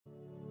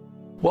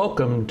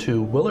Welcome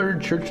to Willard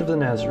Church of the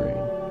Nazarene.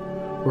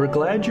 We're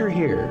glad you're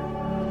here.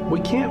 We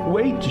can't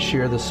wait to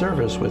share the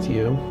service with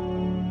you.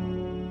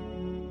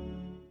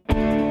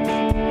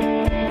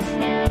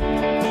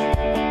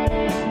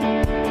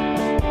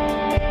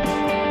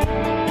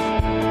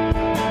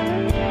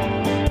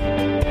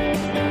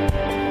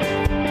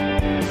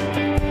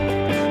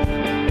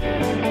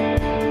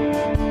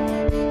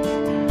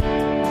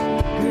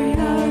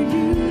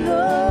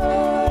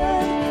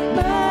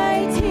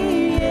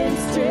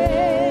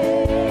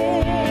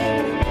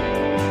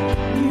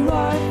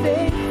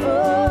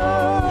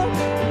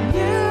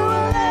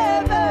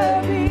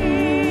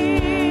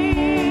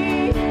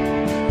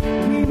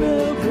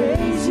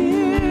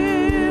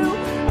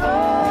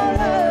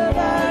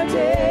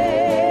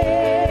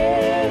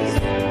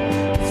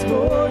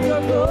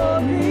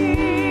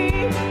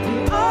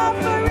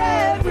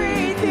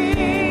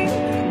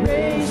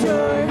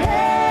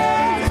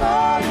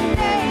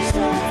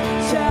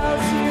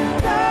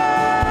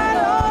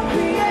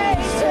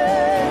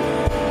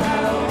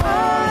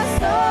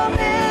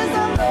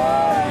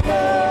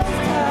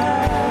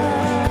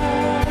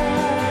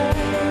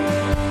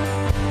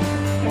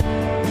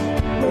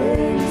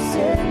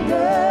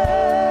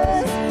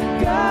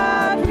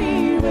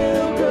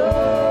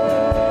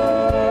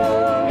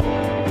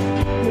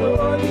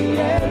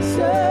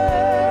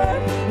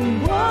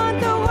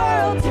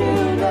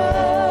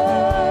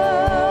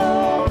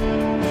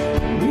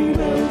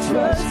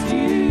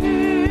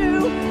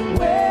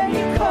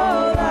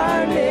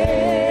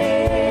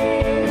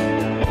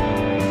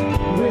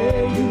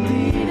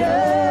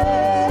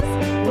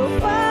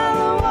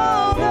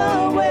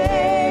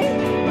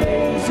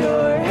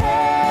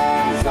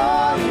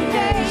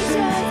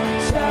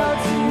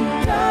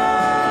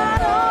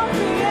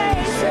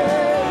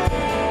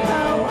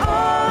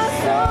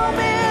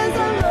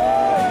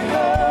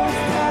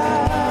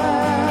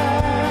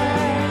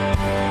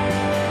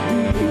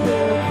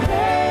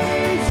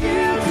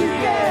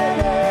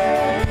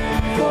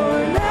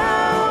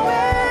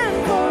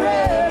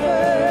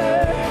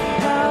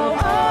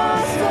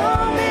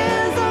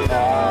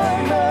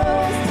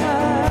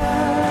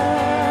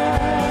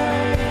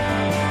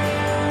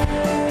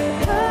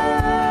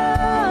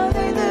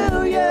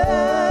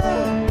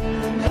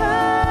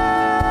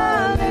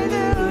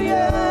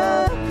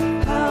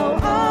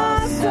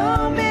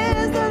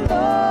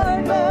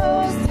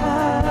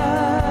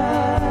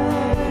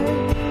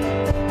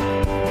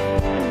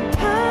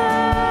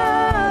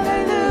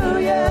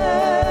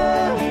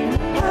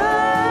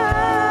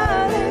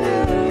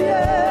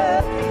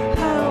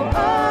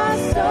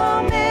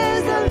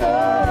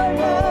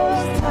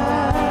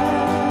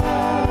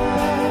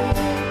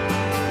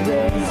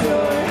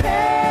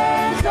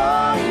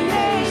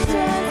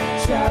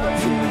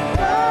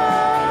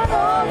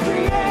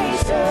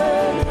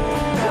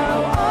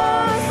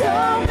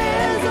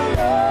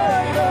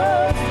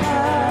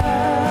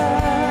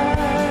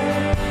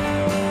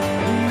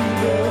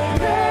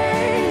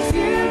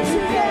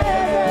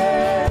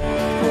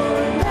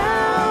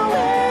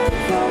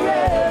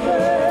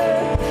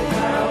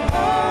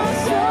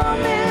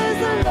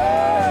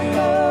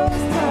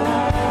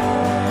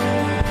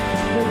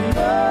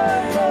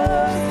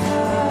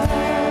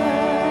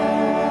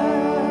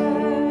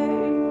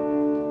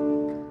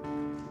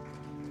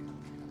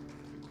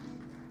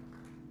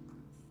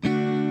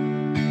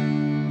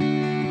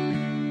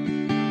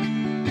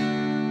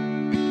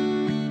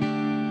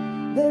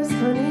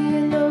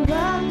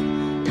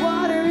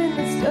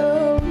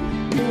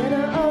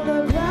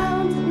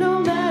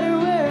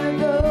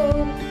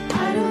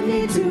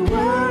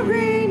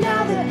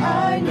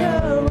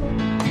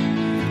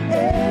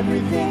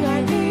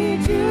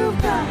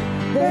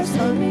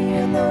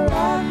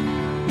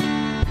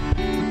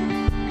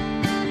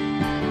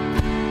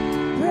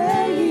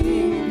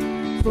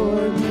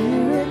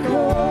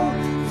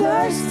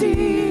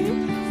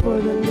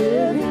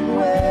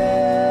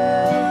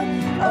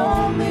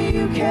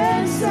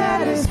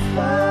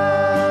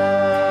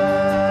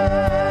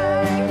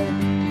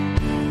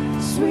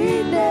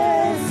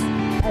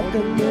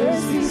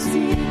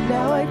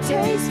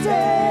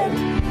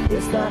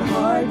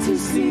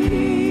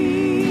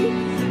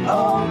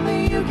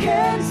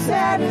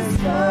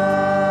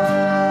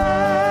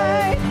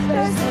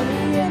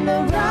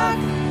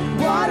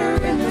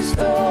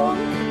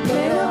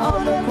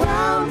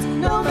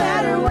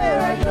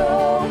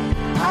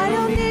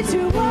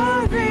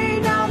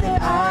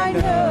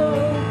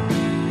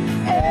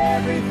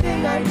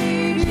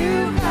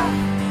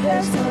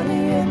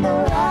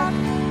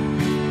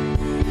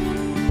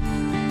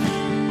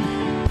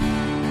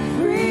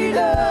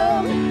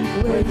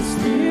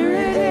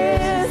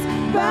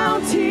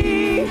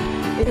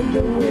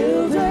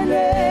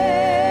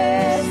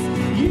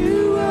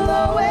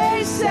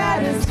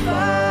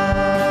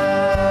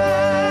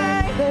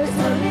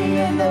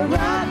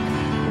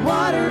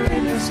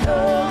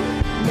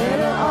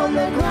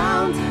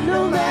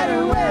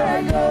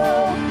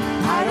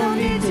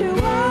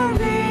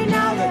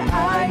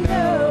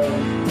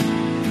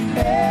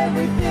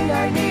 Everything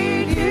I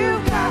need,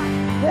 you've got.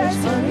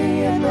 There's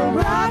honey in the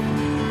rock,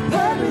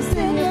 purpose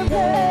in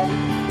plan.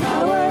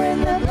 Power in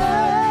the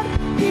blood,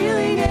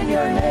 healing in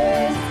your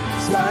hands.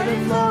 Started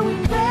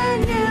flowing when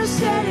you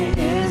said it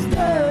is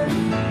done.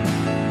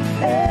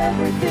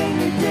 Everything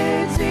you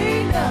did's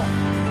enough.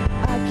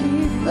 I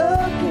keep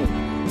looking,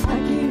 I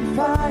keep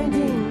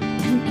finding.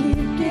 You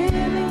keep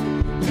giving,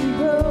 keep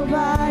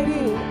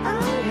providing.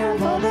 I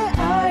have all that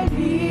I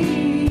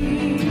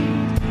need.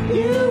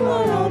 You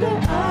are all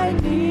that I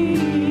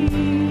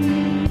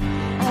need.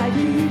 I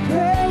keep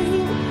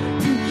praying,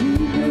 you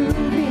keep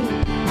moving.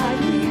 I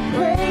keep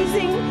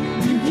praising,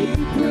 you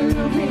keep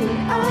proving.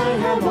 I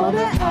have all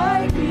that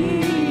I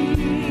need.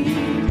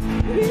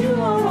 You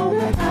are all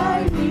that I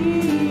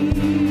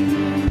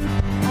need.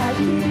 I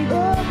keep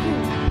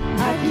looking,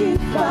 I keep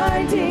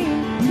finding.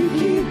 You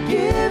keep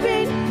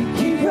giving, you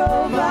keep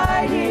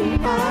providing.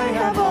 I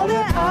have all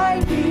that I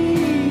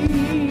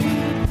need.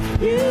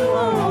 You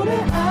are all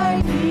that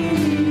I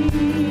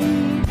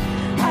need.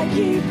 I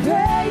keep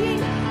praying,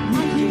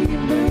 you keep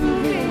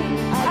moving.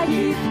 I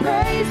keep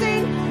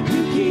praising,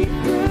 you keep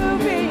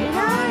proving. I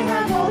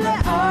have all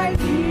that I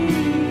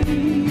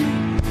need.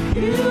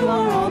 You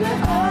are all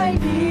that I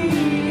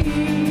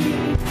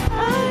need. I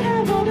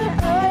have all that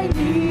I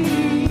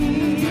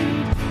need.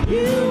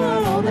 You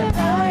are all that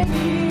I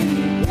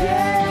need.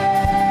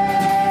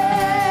 Yeah.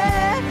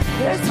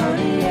 There's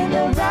honey in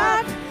the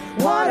rock,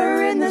 water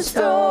in the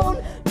stone,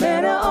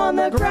 manna on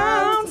the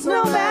ground,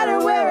 no matter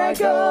where I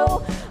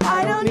go.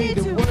 I don't need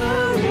to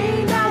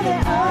worry now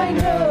that I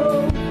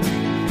know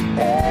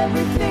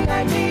everything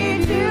I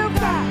need you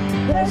got.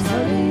 There's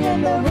honey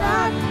in the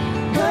rock,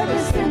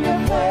 purpose in your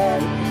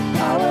plan,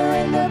 power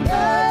in the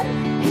blood,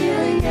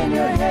 healing in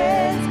your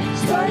hands.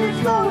 Started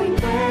flowing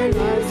when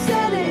you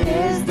said it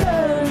is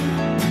done.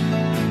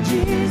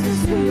 Jesus,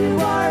 who you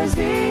are is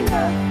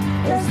enough.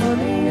 There's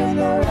honey in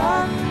the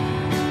rock.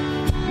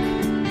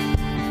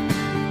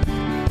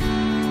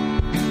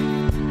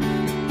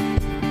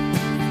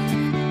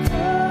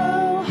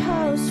 Oh,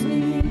 how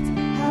sweet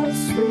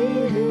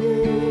it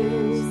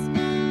is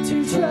to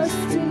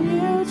trust in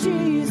you,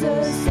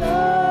 Jesus.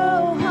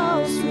 Oh, how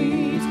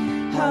sweet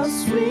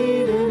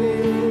it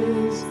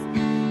is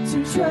to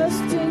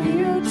trust in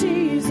you,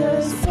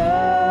 Jesus.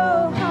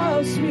 Oh,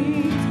 how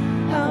sweet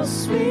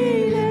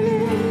it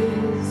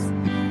is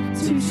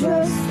to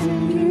trust in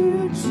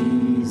you,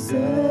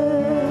 Jesus.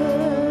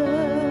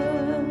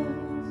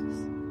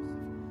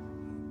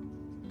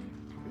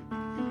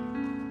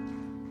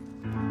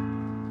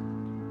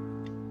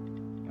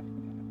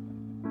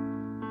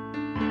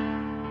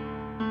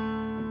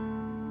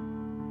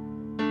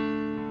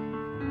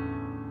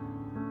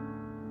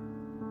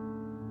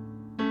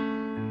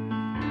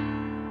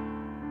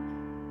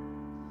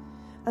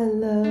 I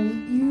love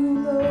you,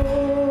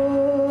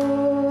 Lord.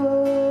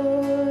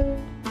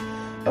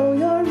 Oh,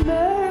 your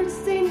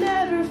mercy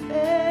never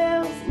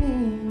fails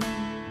me.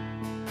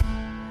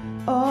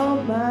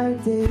 All my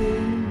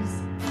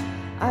days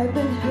I've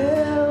been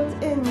held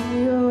in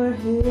your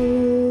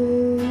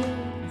hands.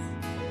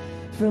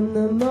 From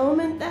the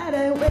moment that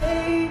I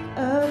wake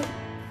up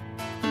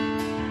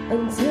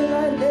until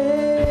I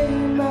lay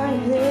my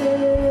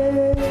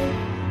head,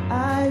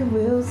 I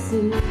will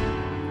sing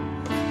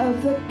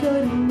of the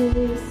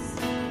goodness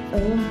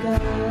of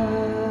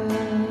God.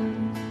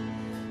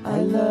 I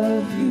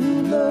love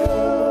you,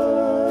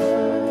 Lord.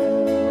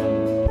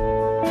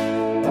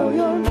 Oh,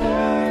 your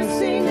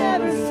mercy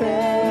never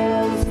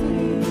fails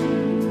me.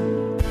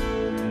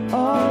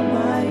 All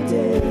my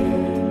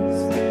days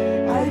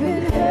I've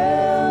been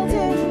held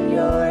in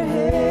your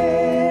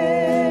hands.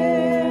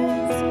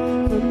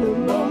 From the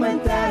moment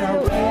that I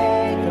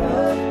wake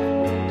up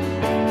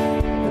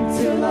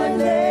until I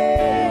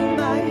lay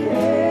my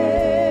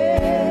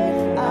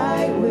head,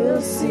 I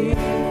will sing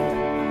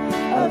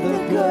of the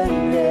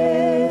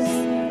goodness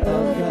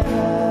of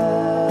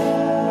God.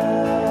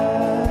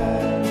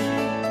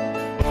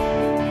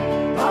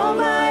 All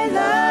my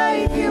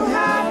life you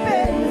have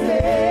been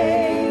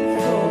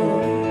faithful.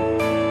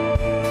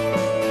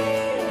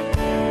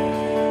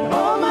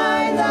 All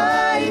my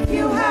life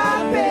you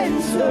have been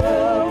so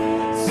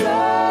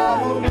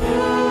good.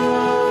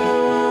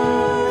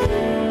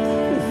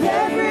 With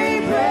every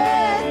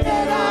breath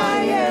that I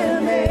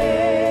am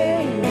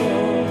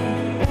able,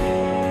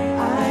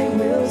 I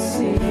will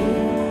sing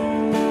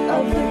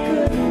of the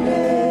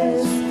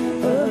goodness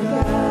of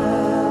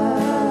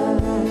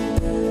God.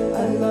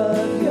 I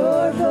love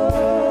your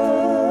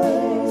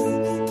voice.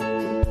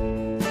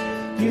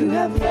 You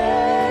have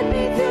led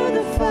me through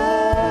the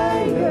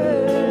fire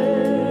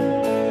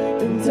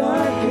in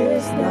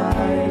darkest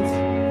night.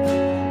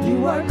 You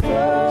are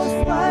close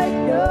like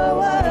no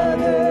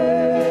other.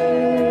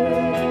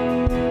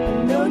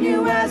 I've known you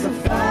as a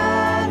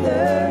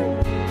father.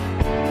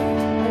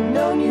 I've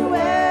known you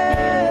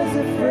as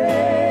a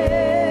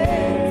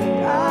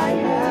friend. I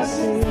have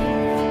seen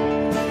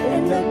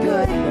in the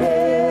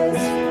goodness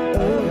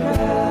of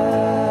God.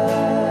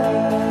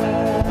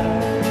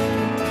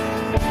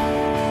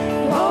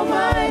 All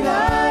my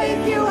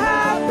life you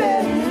have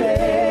been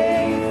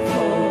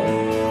faithful.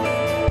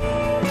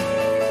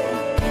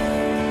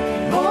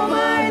 All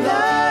my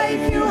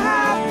life you have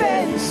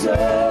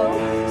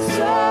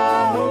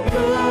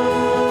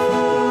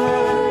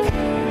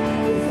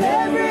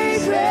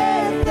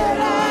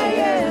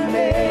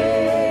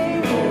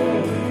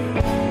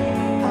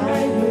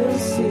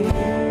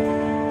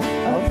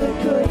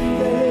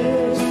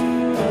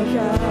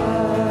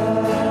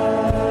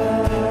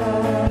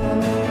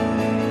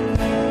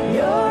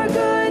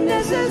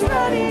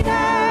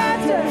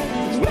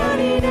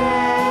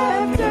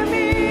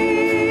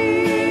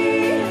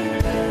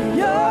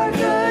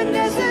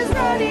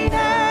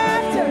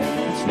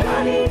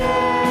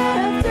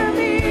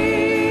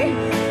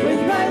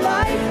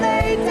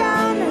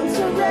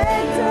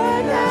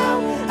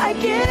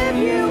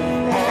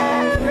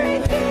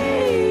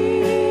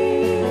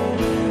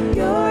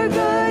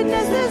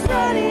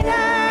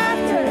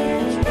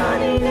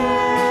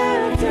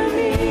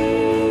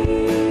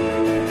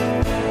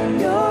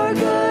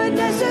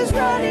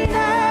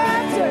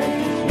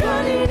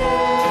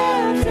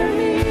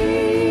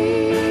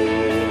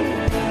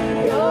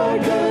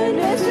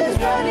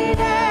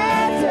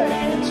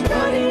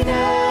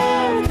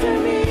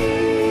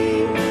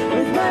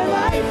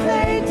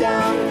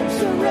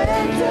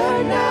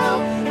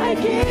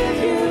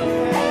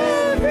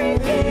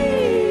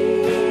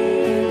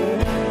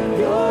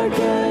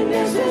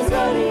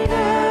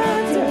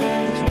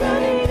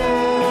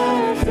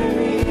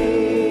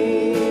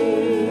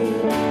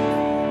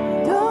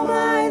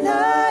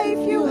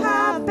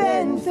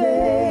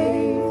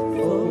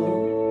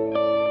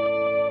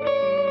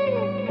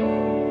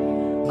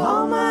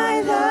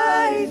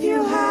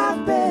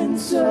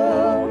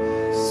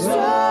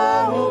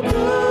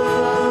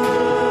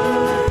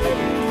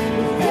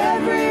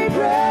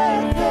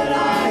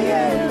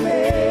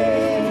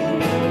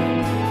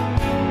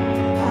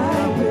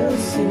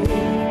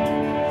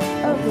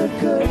the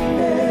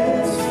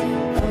goodness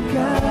of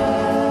God.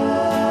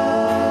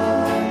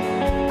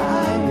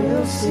 I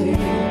will sing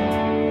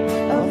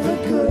of the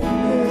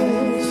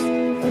goodness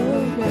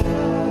of God.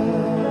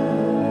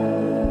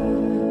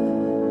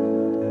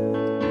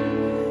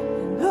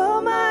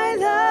 All my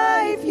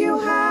life you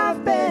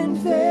have been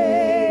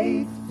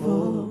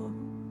faithful.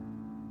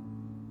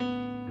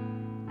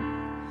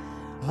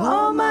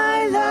 All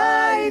my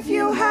life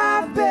you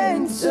have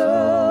been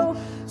so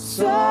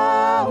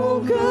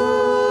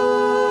good.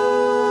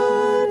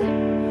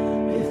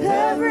 With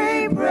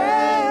every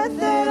breath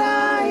that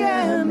I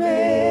am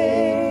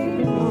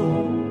able,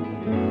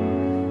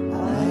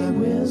 I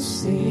will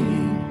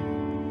sing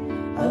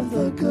of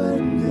the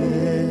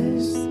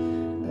goodness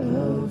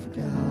of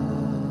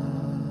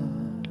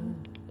God.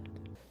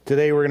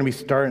 Today we're going to be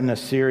starting a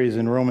series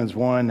in Romans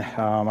 1.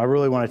 I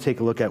really want to take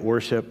a look at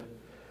worship.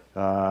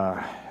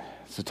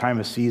 It's a time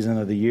of season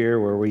of the year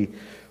where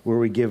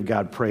we give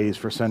God praise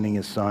for sending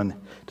his son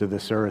to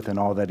this earth and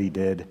all that he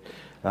did.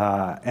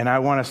 And I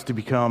want us to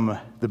become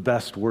the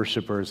best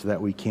worshipers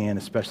that we can,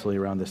 especially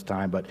around this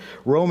time. But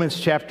Romans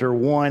chapter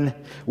 1,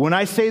 when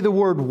I say the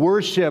word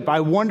worship,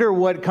 I wonder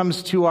what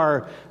comes to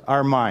our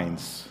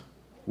minds.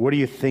 What do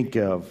you think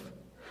of?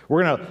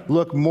 We're going to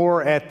look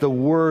more at the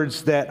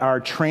words that are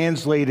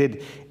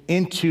translated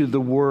into the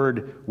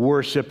word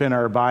worship in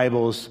our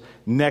Bibles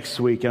next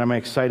week, and I'm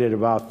excited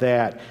about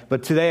that.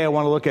 But today I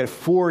want to look at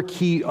 4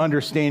 key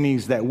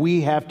understandings that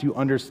we have to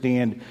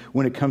understand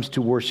when it comes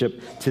to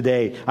worship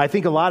today. I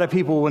think a lot of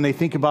people, when they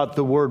think about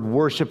the word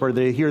worship or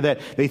they hear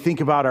that, they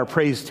think about our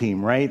praise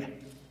team, right?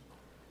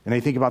 And they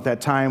think about that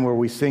time where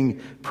we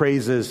sing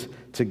praises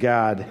to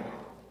God.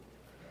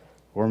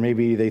 Or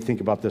maybe they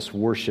think about this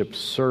worship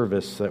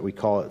service that we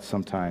call it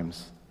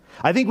sometimes.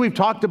 I think we've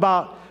talked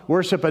about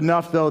worship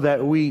enough, though,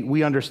 that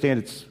we understand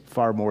it's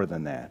far more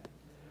than that.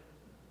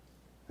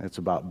 It's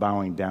about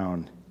bowing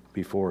down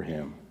before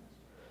him.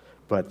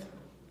 But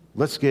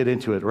let's get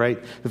into it,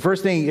 right? The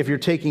first thing, if you're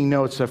taking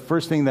notes, the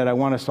first thing that I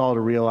want us all to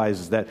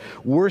realize is that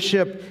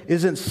worship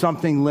isn't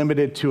something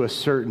limited to a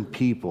certain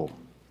people.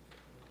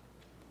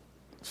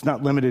 It's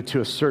not limited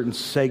to a certain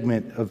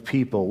segment of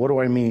people. What do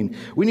I mean?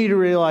 We need to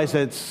realize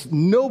that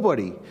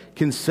nobody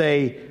can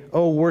say,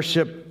 oh,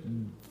 worship,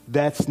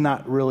 that's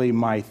not really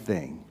my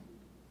thing.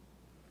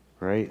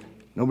 Right?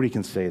 Nobody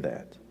can say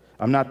that.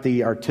 I'm not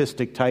the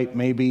artistic type,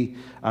 maybe.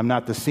 I'm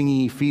not the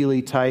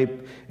singy-feely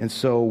type. And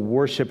so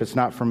worship, it's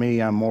not for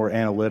me. I'm more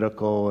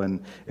analytical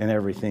and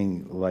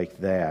everything like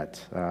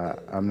that.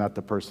 I'm not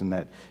the person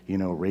that,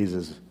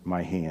 raises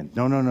my hand.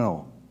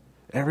 No.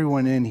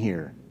 Everyone in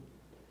here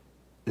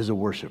is a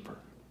worshiper.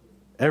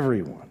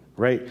 Everyone.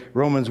 Right?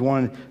 Romans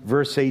 1,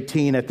 verse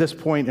 18. At this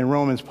point in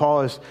Romans,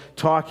 Paul is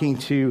talking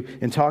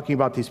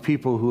about these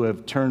people who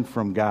have turned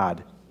from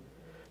God.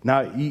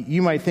 Now,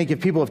 you might think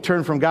if people have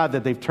turned from God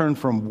that they've turned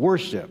from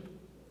worship,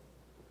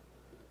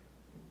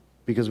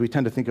 because we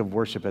tend to think of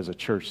worship as a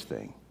church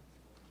thing.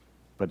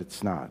 But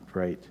it's not,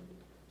 right?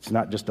 It's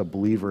not just a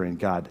believer in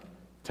God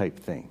type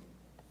thing.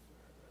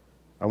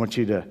 I want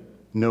you to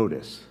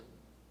notice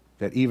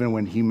that even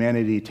when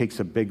humanity takes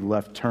a big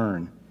left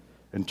turn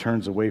and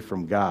turns away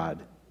from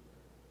God,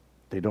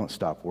 they don't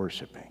stop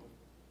worshiping.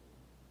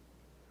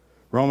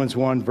 Romans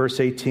 1, verse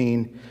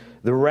 18,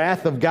 the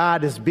wrath of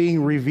God is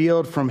being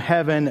revealed from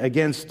heaven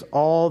against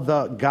all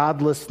the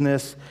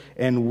godlessness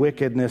and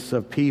wickedness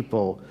of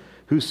people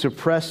who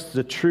suppress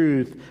the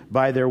truth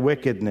by their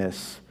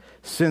wickedness,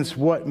 since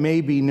what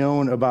may be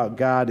known about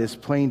God is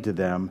plain to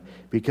them,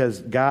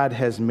 because God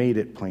has made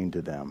it plain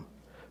to them.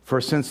 For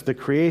since the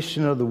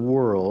creation of the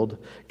world,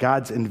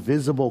 God's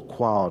invisible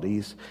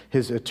qualities,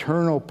 his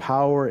eternal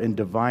power and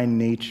divine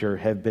nature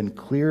have been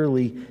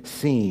clearly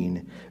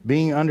seen,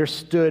 being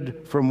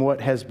understood from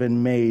what has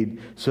been made,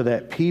 so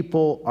that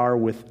people are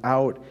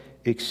without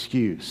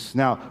excuse.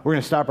 Now, we're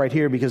going to stop right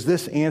here because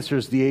this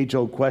answers the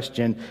age-old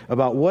question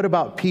about what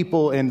about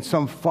people in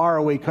some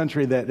faraway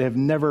country that have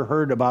never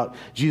heard about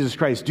Jesus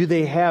Christ? Do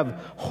they have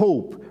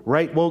hope,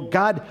 right? Well,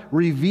 God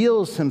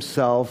reveals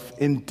himself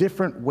in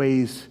different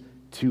ways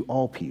to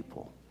all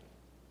people.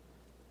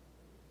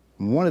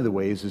 And one of the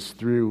ways is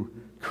through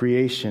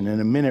creation. In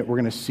a minute, we're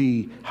going to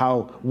see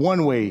how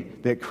one way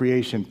that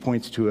creation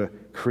points to a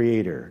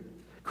creator.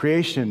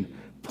 Creation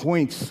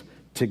points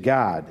to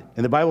God.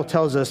 And the Bible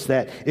tells us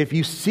that if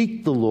you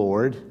seek the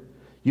Lord,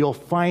 you'll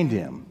find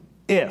him.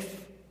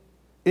 If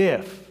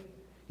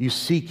you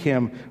seek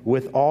him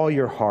with all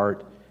your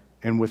heart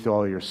and with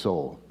all your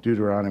soul.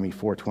 Deuteronomy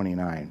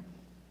 4:29.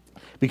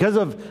 Because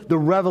of the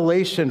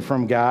revelation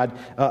from God,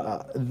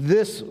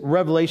 this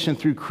revelation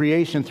through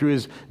creation, through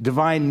his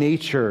divine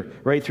nature,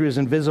 right, through his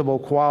invisible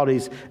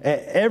qualities,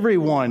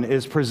 everyone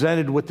is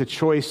presented with the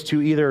choice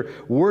to either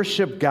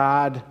worship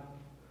God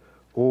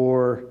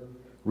or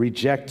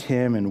reject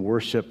him and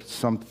worship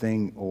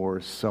something or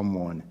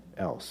someone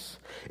else.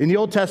 In the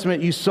Old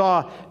Testament, you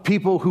saw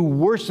people who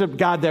worshiped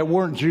God that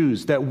weren't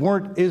Jews, that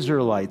weren't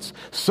Israelites.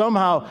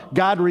 Somehow,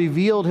 God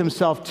revealed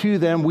himself to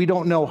them. We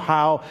don't know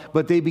how,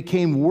 but they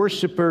became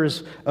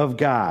worshipers of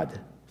God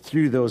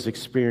through those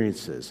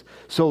experiences.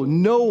 So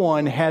no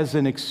one has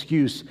an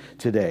excuse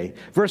today.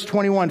 Verse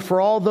 21,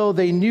 for although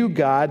they knew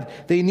God,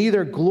 they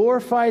neither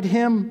glorified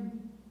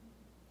him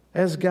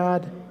as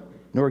God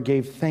nor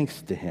gave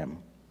thanks to him.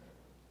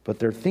 But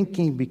their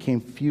thinking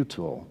became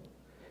futile,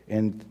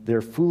 and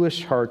their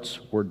foolish hearts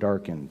were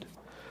darkened.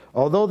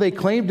 Although they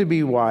claimed to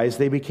be wise,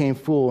 they became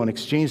fool and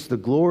exchanged the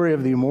glory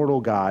of the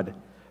immortal God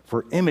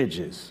for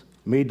images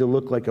made to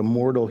look like a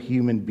mortal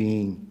human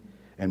being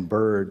and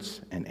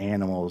birds and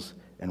animals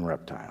and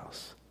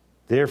reptiles.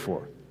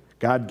 Therefore,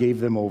 God gave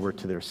them over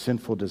to their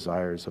sinful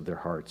desires of their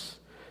hearts,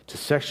 to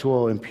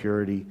sexual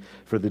impurity,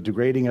 for the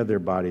degrading of their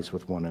bodies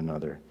with one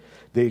another.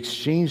 They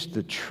exchanged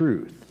the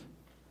truth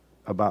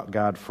about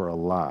God for a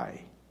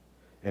lie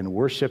and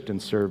worshiped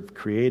and served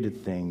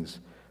created things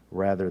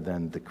rather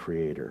than the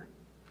Creator,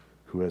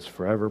 who is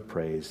forever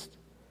praised.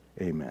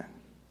 Amen.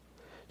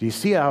 Do you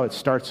see how it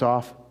starts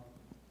off?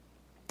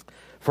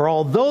 For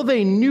although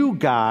they knew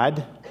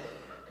God,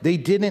 they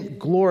didn't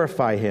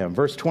glorify him.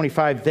 Verse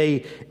 25,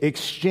 they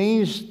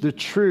exchanged the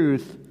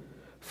truth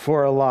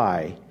for a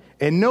lie.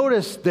 And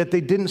notice that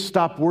they didn't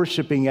stop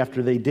worshiping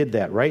after they did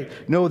that, right?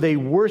 No, they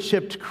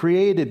worshiped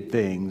created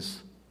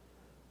things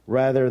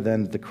rather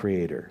than the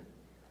Creator.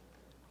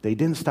 They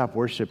didn't stop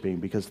worshiping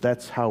because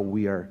that's how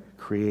we are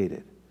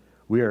created.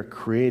 We are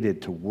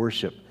created to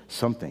worship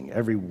something,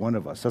 every one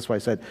of us. That's why I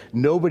said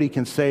nobody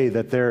can say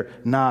that they're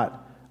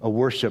not a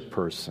worship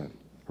person,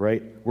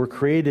 right? We're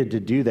created to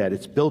do that.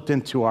 It's built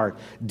into our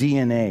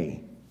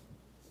DNA.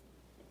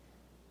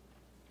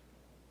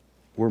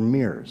 We're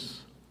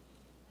mirrors.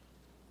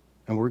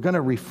 And we're going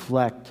to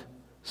reflect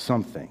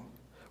something.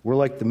 We're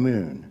like the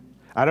moon.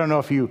 I don't know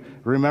if you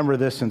remember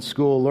this in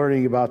school,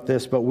 learning about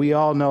this, but we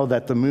all know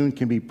that the moon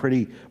can be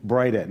pretty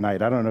bright at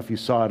night. I don't know if you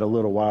saw it a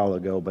little while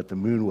ago, but the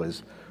moon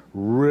was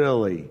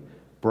really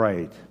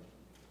bright.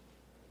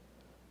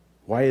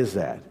 Why is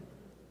that?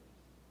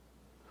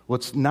 Well,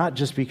 it's not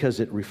just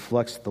because it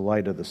reflects the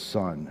light of the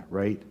sun,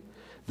 right?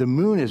 The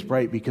moon is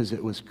bright because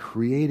it was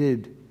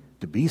created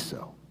to be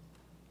so.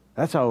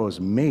 That's how it was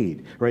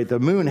made, right? The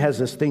moon has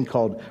this thing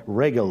called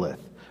regolith.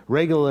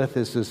 Regolith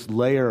is this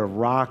layer of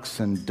rocks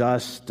and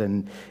dust,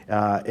 and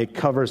it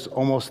covers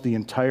almost the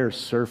entire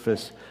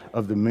surface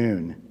of the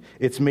moon.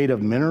 It's made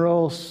of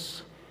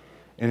minerals,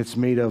 and it's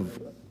made of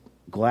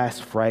glass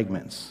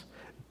fragments.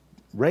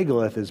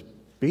 Regolith is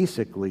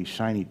basically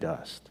shiny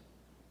dust.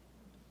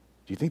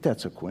 Do you think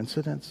that's a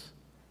coincidence?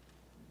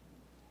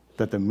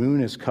 That the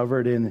moon is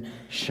covered in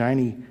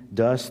shiny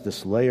dust,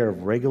 this layer of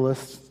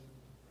regolith,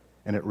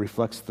 and it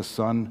reflects the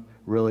sun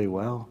really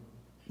well?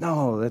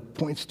 No, that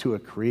points to a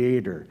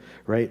Creator,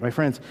 right? My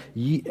friends,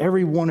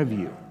 every one of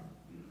you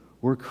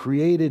were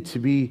created to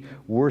be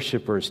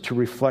worshipers, to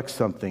reflect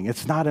something.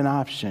 It's not an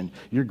option.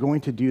 You're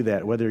going to do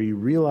that, whether you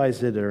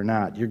realize it or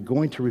not. You're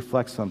going to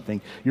reflect something.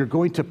 You're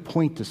going to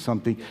point to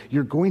something.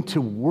 You're going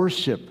to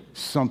worship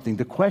something.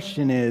 The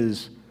question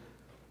is,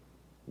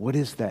 what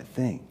is that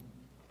thing?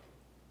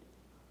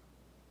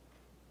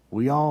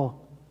 We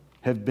all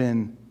have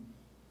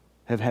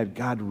had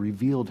God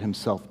revealed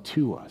himself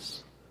to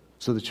us.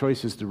 So the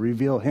choice is to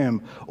reveal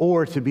him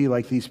or to be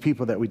like these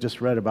people that we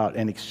just read about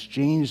and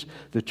exchange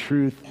the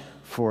truth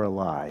for a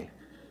lie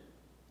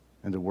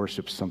and to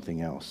worship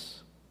something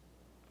else.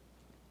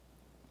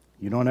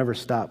 You don't ever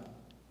stop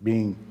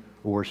being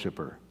a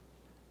worshiper.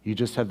 You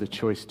just have the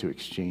choice to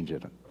exchange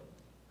it.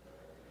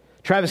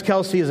 Travis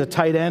Kelce is a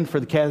tight end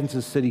for the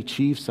Kansas City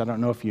Chiefs. I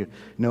don't know if you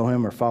know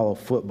him or follow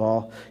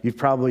football. You've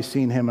probably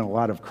seen him in a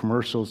lot of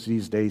commercials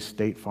these days,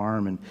 State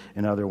Farm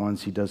and other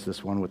ones. He does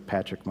this one with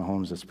Patrick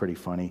Mahomes that's pretty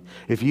funny.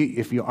 If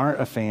you aren't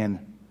a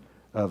fan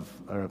of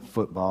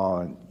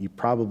football, you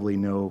probably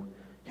know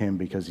him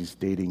because he's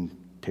dating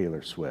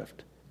Taylor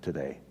Swift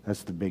today.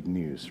 That's the big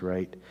news,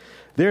 right?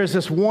 There's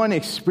this one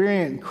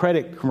Experian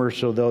credit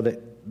commercial, though,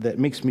 that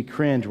makes me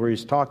cringe, where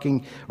he's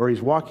talking or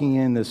he's walking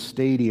in this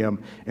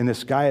stadium and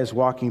this guy is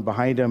walking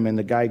behind him and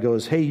the guy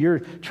goes, "Hey, you're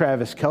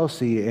Travis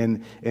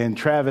Kelce," and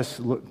Travis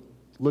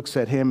looks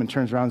at him and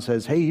turns around and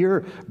says, "Hey,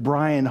 you're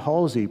Brian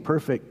Halsey,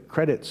 perfect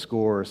credit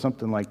score," or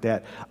something like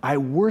that. "I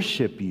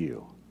worship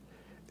you."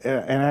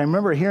 And I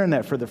remember hearing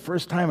that for the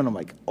first time and I'm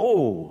like,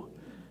 oh,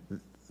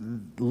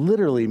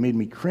 literally made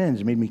me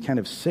cringe, made me kind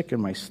of sick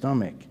in my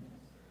stomach.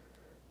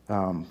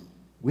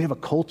 We have a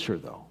culture,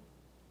 though,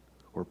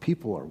 where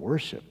people are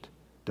worshiped,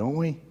 don't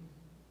we?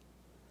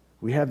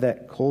 We have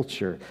that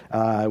culture.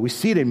 We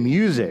see it in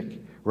music,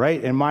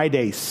 right? In my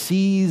day,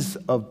 seas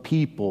of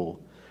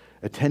people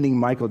attending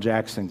Michael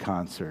Jackson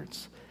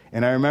concerts.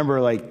 And I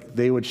remember,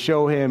 they would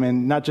show him,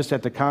 and not just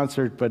at the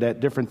concert, but at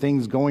different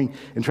things, going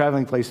and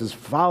traveling places,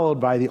 followed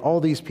by all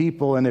these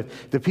people. And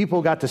if the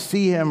people got to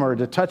see him or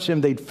to touch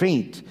him, they'd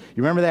faint.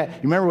 You remember that?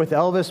 You remember with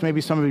Elvis, maybe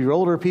some of your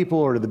older people,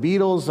 or the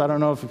Beatles? I don't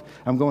know if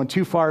I'm going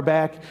too far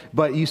back,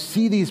 but you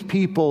see these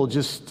people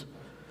just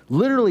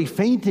literally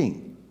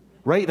fainting,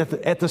 right?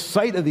 At the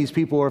sight of these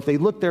people, or if they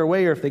look their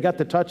way, or if they got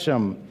to touch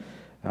them.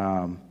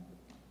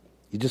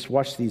 You just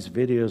watch these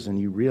videos and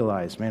you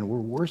realize, man, we're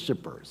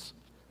worshipers.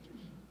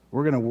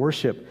 We're going to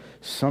worship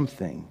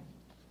something.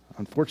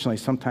 Unfortunately,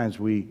 sometimes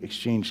we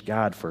exchange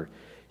God for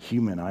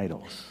human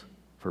idols,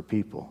 for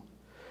people.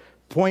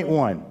 Point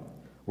one,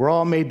 we're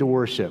all made to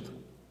worship,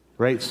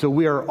 right? So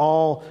we are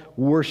all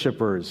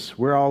worshipers.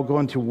 We're all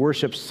going to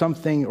worship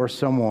something or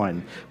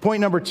someone.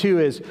 Point number two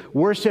is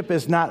worship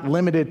is not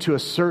limited to a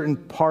certain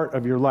part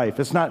of your life.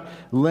 It's not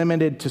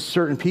limited to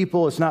certain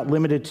people. It's not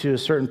limited to a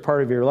certain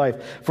part of your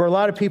life. For a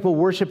lot of people,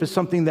 worship is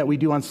something that we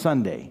do on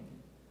Sunday,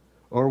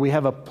 or we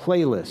have a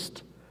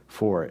playlist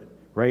for it,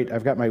 right?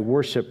 I've got my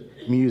worship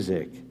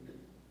music.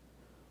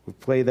 We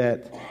play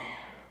that,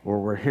 or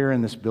we're here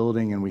in this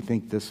building and we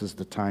think this is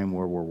the time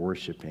where we're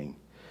worshiping.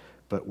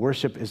 But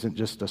worship isn't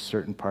just a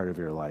certain part of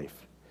your life.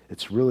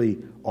 It's really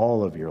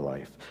all of your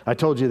life. I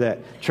told you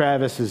that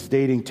Travis is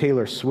dating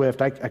Taylor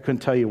Swift. I couldn't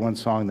tell you one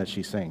song that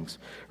she sings,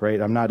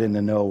 right? I'm not in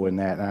the know in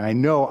that. And I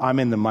know I'm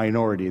in the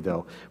minority,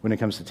 though, when it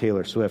comes to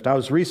Taylor Swift. I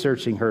was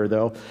researching her,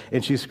 though,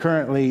 and she's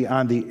currently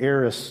on the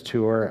Eras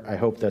tour. I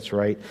hope that's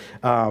right.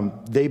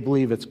 They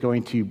believe it's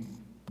going to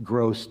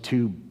gross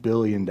 $2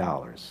 billion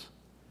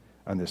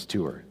on this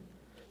tour.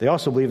 They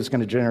also believe it's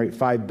going to generate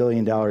 $5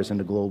 billion in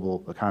the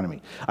global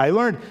economy. I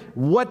learned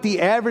what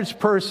the average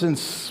person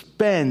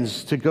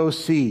spends to go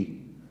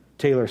see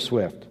Taylor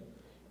Swift.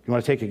 You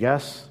want to take a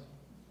guess?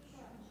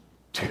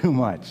 Too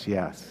much,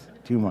 yes.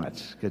 Too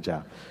much. Good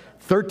job.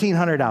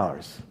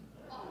 $1,300.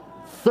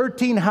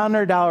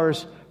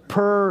 $1,300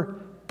 per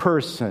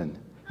person.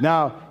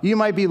 Now, you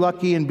might be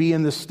lucky and be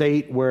in the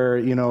state where,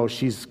 you know,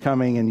 she's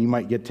coming and you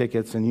might get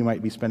tickets and you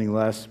might be spending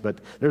less,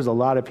 but there's a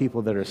lot of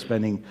people that are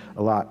spending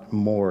a lot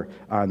more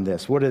on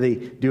this. What are they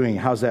doing?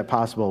 How's that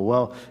possible?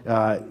 Well,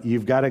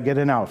 you've got to get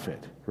an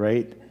outfit,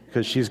 right?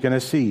 Because she's going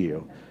to see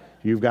you.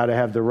 You've got to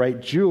have the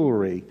right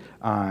jewelry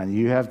on.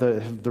 You have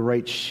the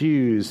right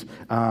shoes.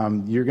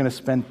 You're going to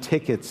spend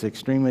tickets,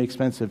 extremely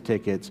expensive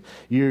tickets.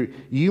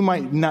 You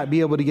might not be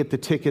able to get the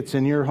tickets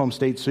in your home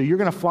state, so you're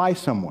going to fly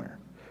somewhere.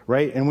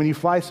 Right? And when you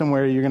fly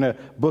somewhere, you're going to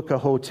book a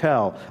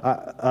hotel.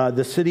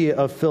 The city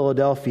of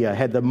Philadelphia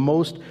had the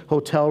most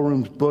hotel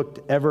rooms booked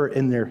ever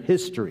in their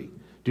history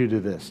due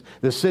to this.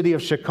 The city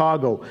of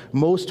Chicago,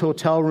 most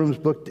hotel rooms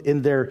booked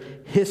in their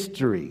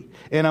history.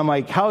 And I'm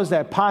like, how is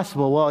that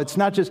possible? Well, it's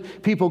not just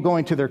people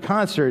going to their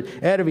concert.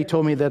 Adavi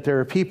told me that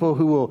there are people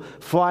who will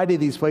fly to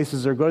these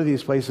places or go to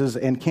these places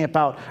and camp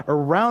out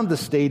around the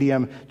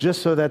stadium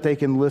just so that they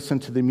can listen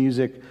to the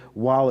music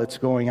while it's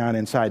going on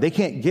inside. They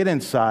can't get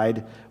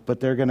inside, but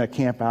they're going to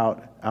camp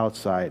out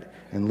outside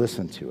and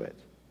listen to it.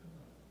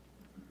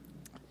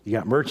 You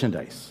got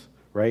merchandise,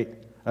 right?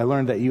 I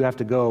learned that you have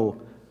to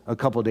go a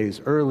couple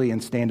days early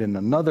and stand in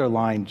another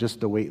line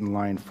just to wait in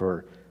line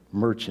for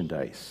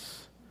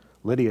merchandise.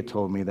 Lydia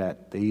told me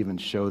that they even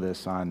show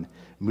this on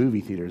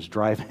movie theaters,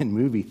 drive-in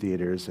movie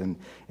theaters,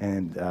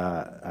 and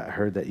I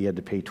heard that you had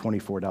to pay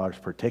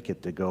 $24 per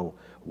ticket to go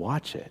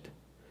watch it,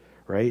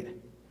 right?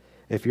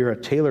 If you're a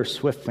Taylor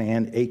Swift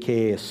fan,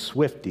 a.k.a. a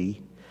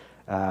Swiftie,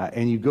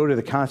 and you go to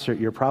the concert,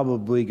 you're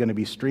probably going to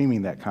be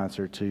streaming that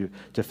concert to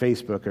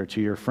Facebook or to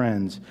your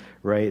friends,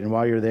 right? And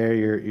while you're there,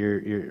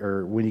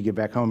 or when you get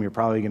back home, you're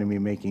probably going to be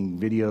making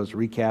videos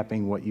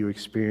recapping what you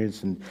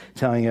experienced and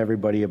telling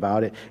everybody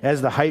about it.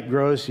 As the hype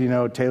grows, you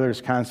know, Taylor's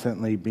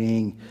constantly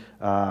being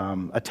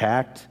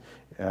attacked.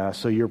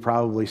 So you're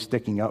probably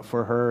sticking up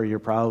for her. You're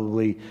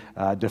probably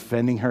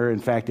defending her. In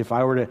fact, if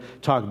I were to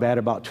talk bad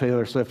about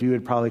Taylor Swift, you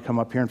would probably come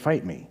up here and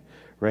fight me,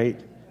 right?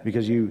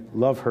 Because you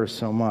love her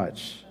so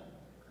much.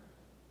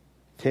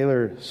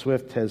 Taylor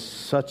Swift has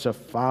such a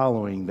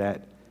following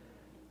that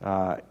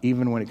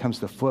even when it comes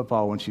to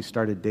football, when she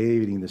started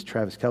dating this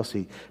Travis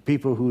Kelce,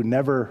 people who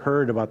never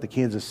heard about the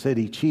Kansas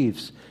City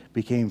Chiefs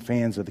became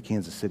fans of the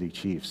Kansas City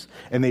Chiefs.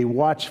 And they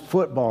watch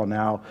football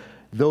now,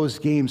 those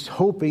games,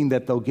 hoping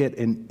that they'll get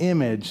an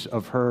image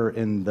of her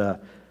in the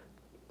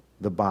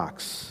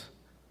box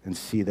and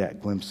see that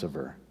glimpse of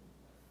her.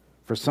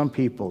 For some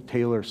people,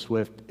 Taylor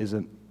Swift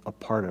isn't a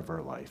part of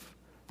her life,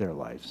 their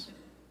lives.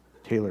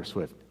 Taylor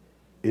Swift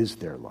is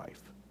their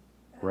life,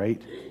 right?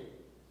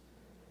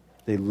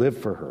 They live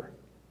for her.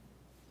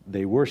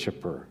 They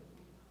worship her.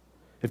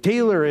 If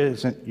Taylor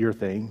isn't your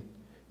thing,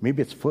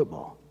 maybe it's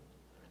football,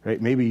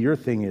 right? Maybe your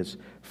thing is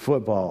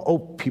football. Oh,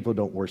 people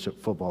don't worship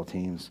football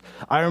teams.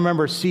 I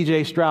remember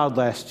C.J. Stroud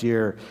last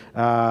year.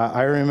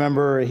 I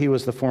remember he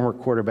was the former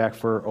quarterback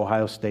for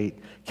Ohio State,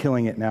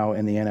 killing it now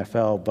in the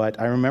NFL. But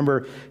I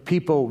remember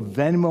people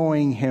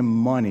Venmoing him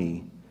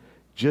money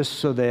just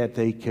so that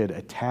they could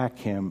attack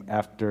him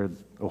after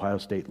Ohio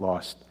State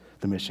lost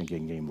the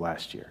Michigan game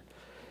last year.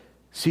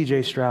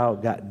 C.J.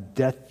 Stroud got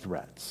death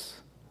threats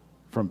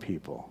from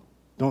people.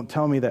 Don't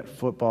tell me that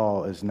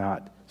football is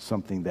not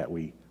something that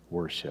we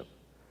worship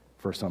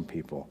for some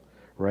people,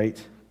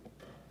 right?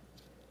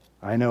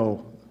 I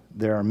know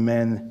there are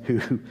men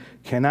who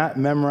cannot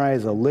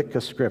memorize a lick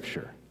of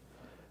scripture,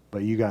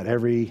 but you got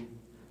every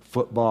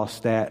football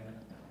stat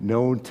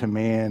known to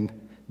man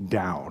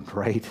down,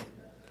 right?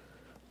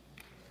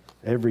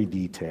 Every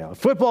detail. If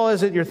football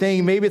isn't your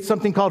thing, maybe it's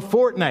something called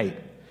Fortnite,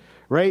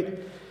 right?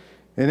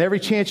 And every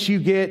chance you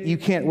get, you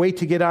can't wait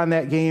to get on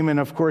that game. And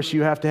of course,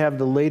 you have to have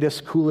the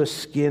latest, coolest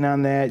skin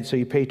on that. So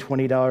you pay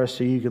 $20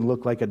 so you can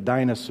look like a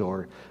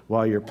dinosaur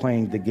while you're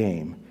playing the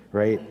game,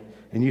 right?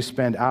 And you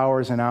spend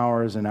hours and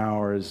hours and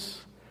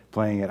hours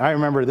playing it. I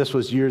remember this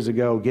was years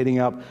ago, getting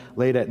up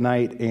late at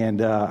night,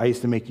 and I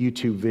used to make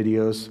YouTube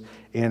videos,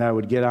 and I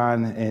would get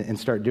on and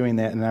start doing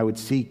that, and I would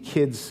see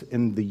kids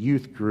in the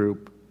youth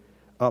group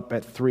up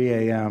at 3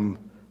 a.m.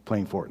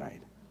 playing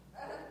Fortnite,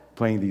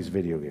 playing these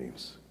video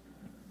games.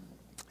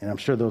 And I'm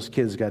sure those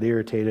kids got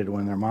irritated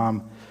when their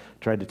mom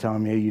tried to tell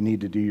them, hey, you need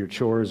to do your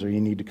chores or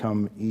you need to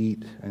come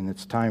eat, and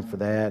it's time for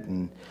that,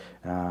 and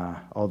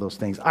all those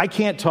things. I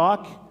can't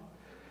talk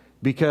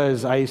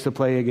because I used to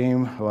play a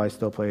game. Well, I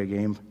still play a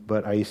game,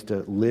 but I used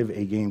to live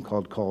a game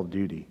called Call of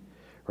Duty,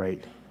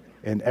 right?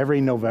 And every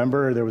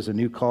November, there was a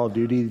new Call of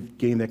Duty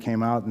game that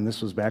came out, and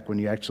this was back when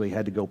you actually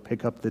had to go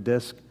pick up the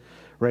disc,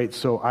 right?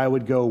 So I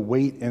would go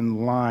wait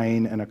in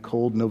line on a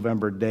cold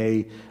November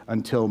day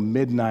until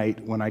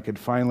midnight when I could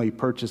finally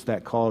purchase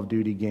that Call of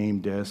Duty game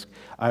disc.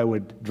 I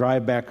would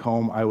drive back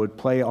home. I would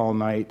play all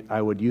night.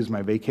 I would use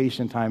my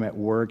vacation time at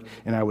work,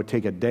 and I would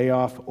take a day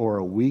off or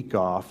a week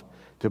off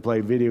to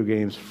play video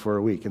games for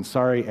a week. And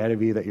sorry,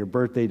 Eddie, that your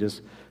birthday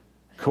just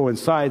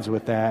coincides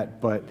with that,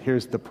 but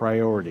here's the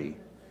priority,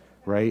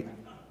 right?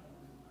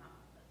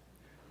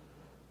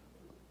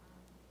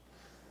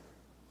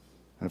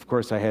 And of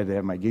course, I had to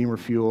have my gamer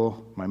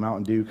fuel, my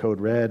Mountain Dew Code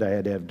Red. I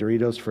had to have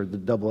Doritos for the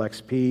double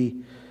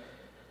XP.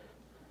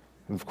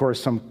 And of course,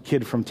 some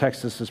kid from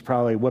Texas is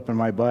probably whipping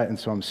my butt, and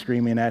so I'm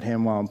screaming at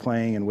him while I'm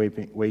playing and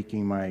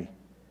waking my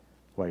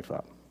wife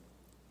up.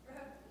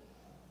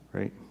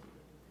 Right?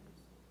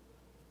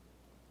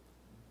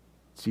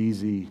 It's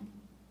easy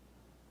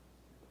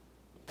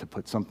to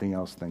put something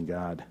else than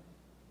God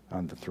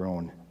on the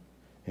throne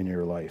in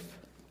your life.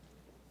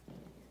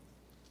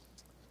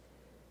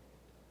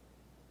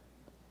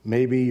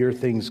 Maybe your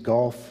thing's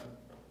golf.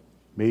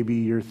 Maybe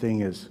your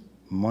thing is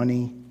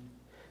money.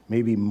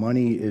 Maybe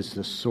money is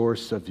the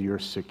source of your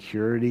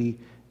security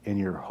and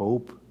your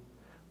hope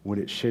when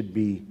it should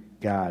be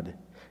God.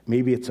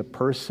 Maybe it's a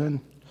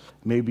person.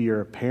 Maybe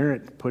you're a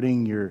parent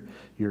putting your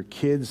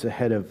kids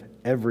ahead of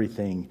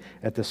everything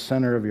at the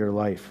center of your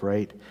life,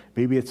 right?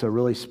 Maybe it's a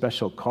really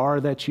special car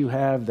that you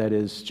have that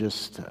is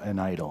just an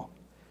idol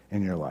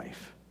in your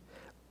life.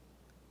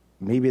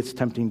 Maybe it's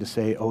tempting to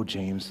say, oh,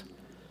 James,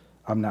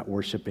 I'm not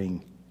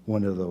worshiping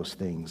one of those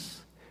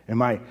things. In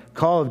my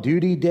Call of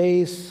Duty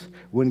days,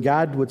 when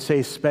God would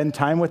say, spend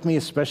time with me,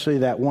 especially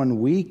that 1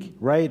 week,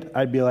 right?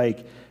 I'd be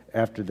like,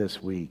 after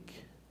this week,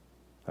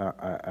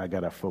 I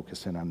got to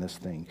focus in on this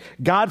thing.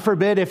 God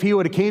forbid if he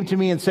would have came to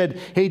me and said,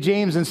 hey,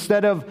 James,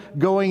 instead of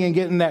going and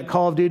getting that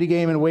Call of Duty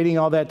game and waiting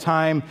all that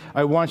time,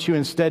 I want you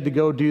instead to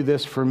go do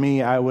this for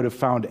me. I would have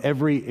found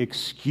every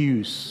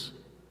excuse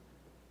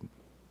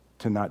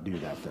to not do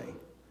that thing,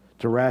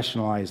 to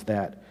rationalize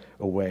that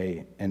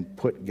away and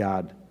put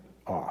God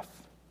off.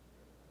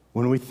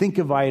 When we think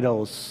of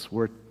idols,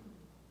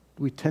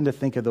 we tend to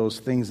think of those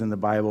things in the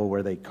Bible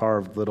where they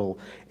carved little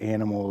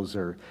animals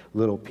or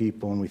little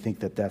people, and we think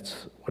that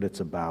that's what it's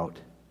about.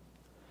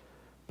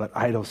 But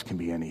idols can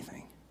be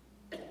anything.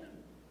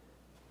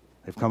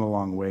 They've come a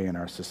long way in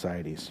our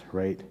societies,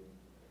 right?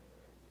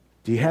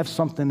 Do you have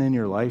something in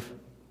your life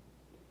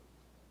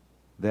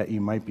that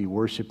you might be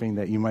worshiping,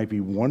 that you might be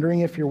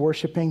wondering if you're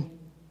worshiping?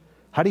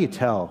 How do you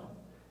tell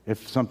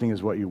if something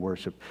is what you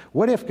worship?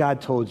 What if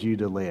God told you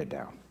to lay it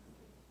down?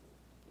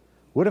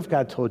 What if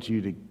God told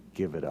you to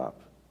give it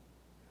up?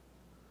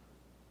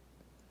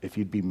 If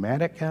you'd be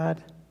mad at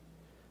God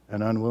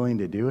and unwilling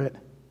to do it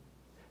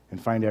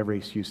and find every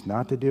excuse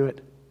not to do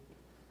it,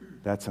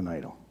 that's an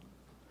idol.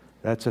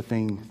 That's a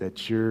thing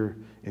that you're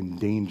in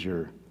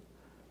danger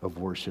of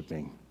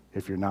worshiping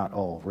if you're not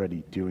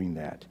already doing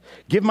that.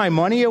 Give my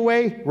money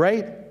away,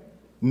 right?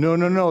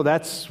 No.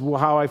 That's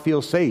how I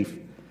feel safe.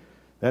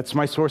 That's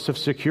my source of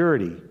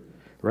security,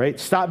 right?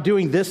 Stop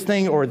doing this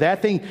thing or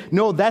that thing.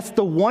 No, that's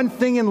the one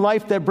thing in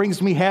life that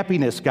brings me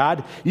happiness,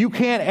 God. You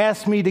can't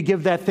ask me to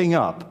give that thing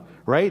up,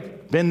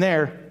 right? Been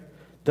there,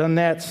 done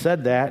that,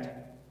 said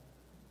that.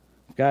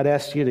 If God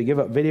asks you to give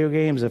up video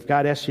games, if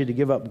God asks you to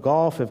give up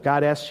golf, if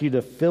God asks you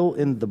to fill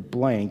in the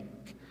blank,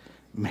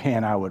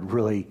 man, I would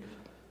really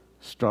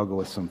struggle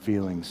with some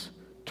feelings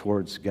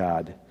towards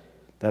God.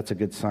 That's a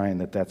good sign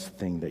that that's the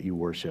thing that you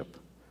worship.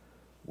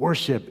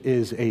 Worship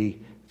is a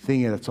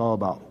thing that's all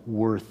about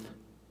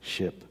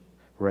worthship,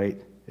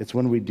 right? It's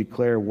when we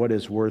declare what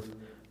is worth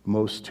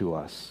most to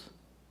us.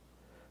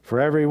 For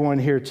everyone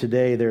here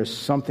today, there's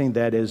something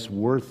that is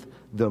worth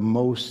the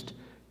most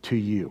to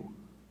you.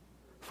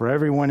 For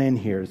everyone in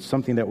here, it's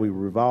something that we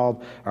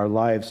revolve our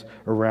lives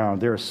around.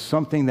 There's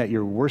something that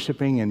you're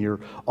worshiping and you're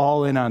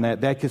all in on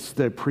that. That gets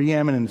the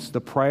preeminence, the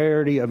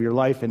priority of your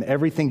life, and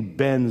everything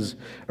bends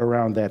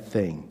around that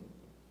thing.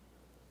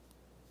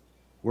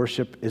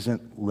 Worship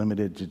isn't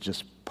limited to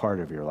just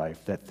part of your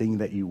life. That thing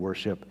that you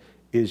worship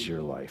is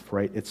your life,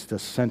 right? It's the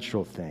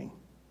central thing.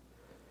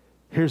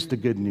 Here's the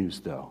good news,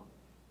 though.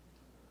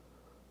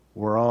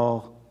 We're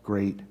all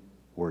great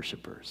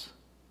worshipers.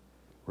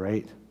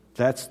 right?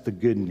 That's the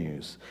good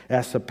news.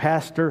 As a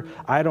pastor,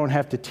 I don't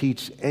have to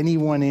teach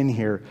anyone in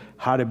here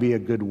how to be a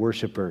good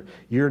worshiper.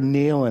 You're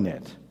nailing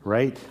it,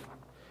 right?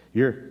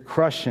 You're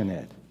crushing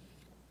it.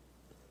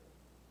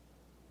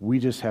 We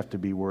just have to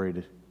be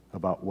worried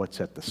about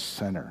what's at the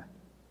center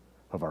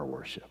of our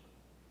worship,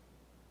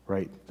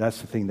 right?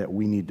 That's the thing that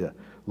we need to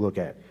look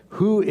at.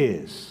 Who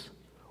is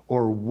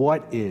or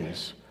what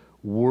is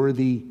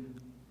worthy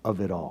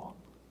of it all?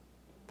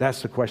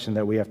 That's the question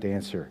that we have to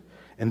answer.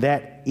 And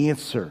that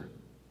answer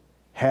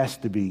has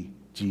to be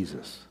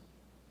Jesus,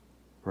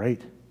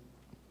 right?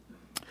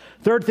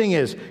 Third thing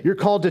is, you're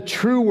called to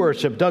true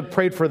worship. Doug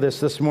prayed for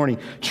this morning.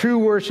 True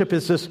worship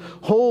is this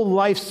whole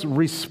life's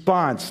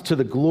response to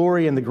the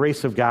glory and the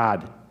grace of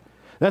God.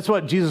 That's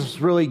what Jesus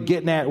was really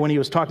getting at when he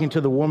was talking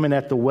to the woman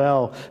at the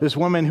well. This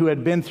woman who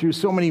had been through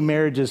so many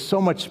marriages, so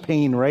much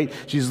pain, right?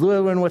 She's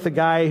living with a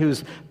guy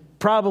who's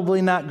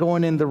probably not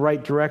going in the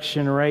right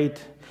direction,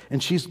 right?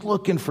 And she's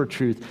looking for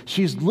truth.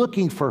 She's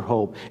looking for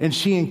hope. And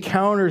she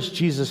encounters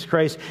Jesus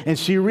Christ. And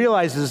she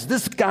realizes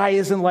this guy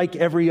isn't like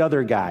every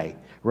other guy,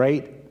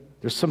 right?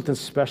 There's something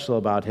special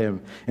about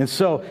him. And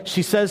so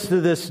she says to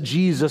this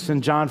Jesus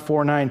in John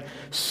 4:9,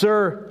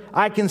 "Sir,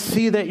 I can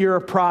see that you're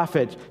a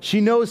prophet."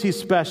 She knows he's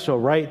special,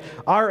 right?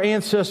 "Our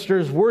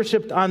ancestors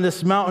worshipped on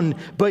this mountain,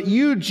 but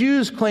you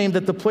Jews claim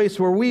that the place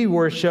where we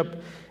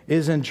worship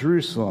is in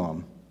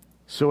Jerusalem."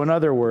 So in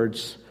other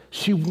words,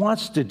 she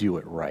wants to do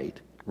it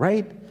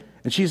right?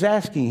 And she's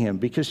asking him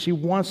because she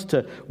wants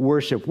to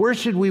worship. Where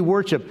should we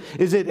worship?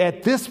 Is it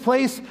at this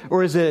place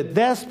or is it at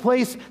that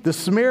place? The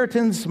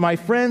Samaritans, my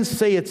friends,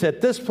 say it's at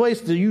this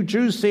place. Do you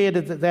Jews say it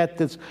at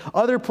this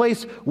other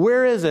place?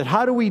 Where is it?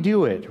 How do we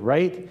do it,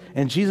 right?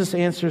 And Jesus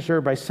answers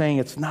her by saying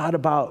it's not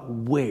about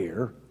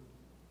where.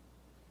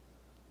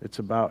 It's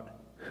about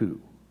who.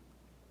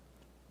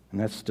 And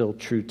that's still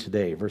true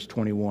today. Verse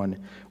 21,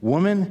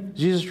 "Woman,"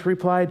 Jesus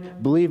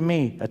replied, "believe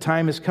me, a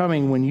time is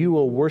coming when you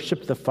will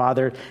worship the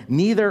Father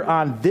neither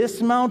on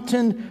this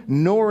mountain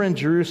nor in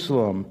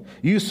Jerusalem.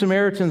 You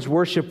Samaritans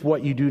worship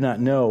what you do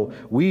not know.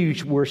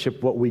 We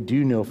worship what we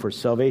do know, for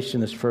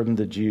salvation is from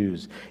the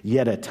Jews.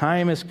 Yet a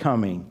time is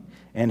coming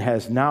and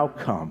has now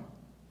come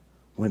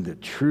when the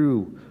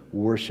true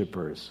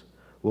worshipers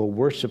will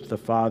worship the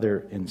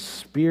Father in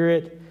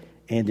spirit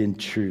and in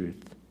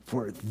truth,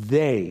 for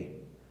they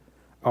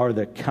are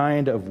the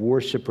kind of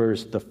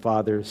worshipers the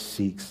Father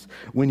seeks."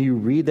 When you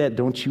read that,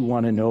 don't you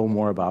want to know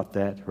more about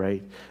that,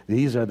 right?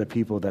 These are the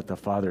people that the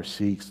Father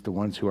seeks, the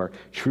ones who are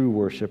true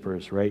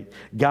worshipers, right?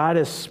 God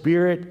is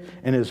spirit,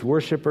 and his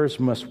worshipers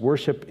must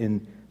worship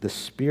in the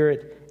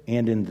spirit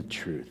and in the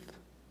truth.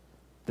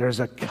 There's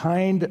a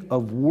kind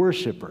of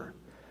worshiper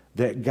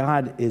that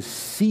God is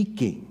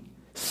seeking,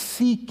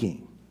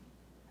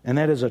 and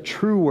that is a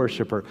true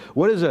worshiper.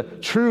 What is a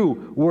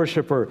true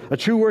worshiper? A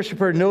true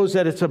worshiper knows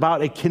that it's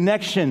about a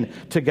connection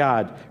to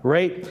God,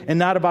 right? And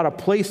not about a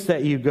place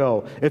that you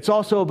go. It's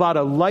also about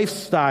a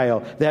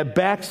lifestyle that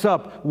backs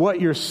up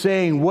what you're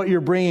saying, what you're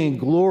bringing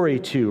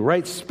glory to,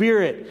 right?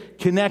 Spirit,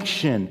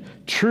 connection,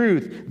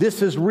 truth.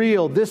 This is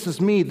real. This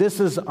is me. This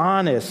is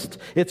honest.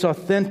 It's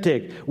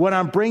authentic. What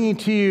I'm bringing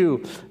to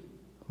you,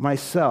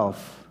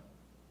 myself,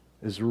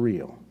 is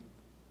real.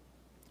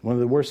 One of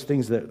the worst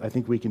things that I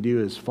think we can do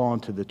is fall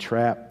into the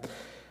trap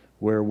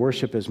where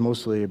worship is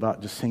mostly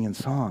about just singing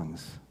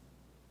songs.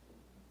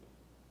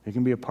 It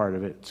can be a part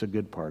of it. It's a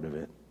good part of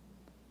it.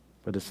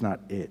 But it's not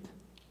it.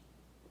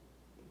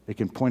 It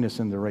can point us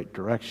in the right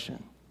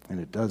direction, and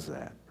it does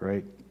that,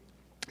 right?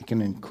 It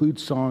can include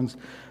songs,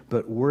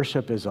 but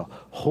worship is a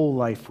whole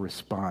life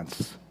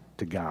response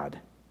to God.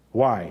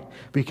 Why?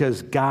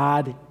 Because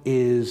God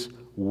is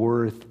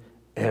worth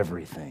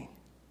everything.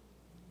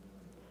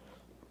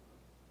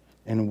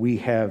 And we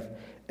have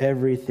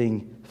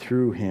everything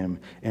through him.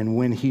 And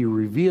when he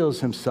reveals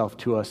himself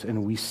to us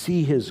and we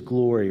see his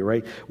glory,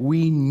 right,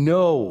 we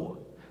know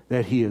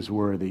that he is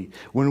worthy.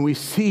 When we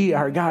see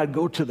our God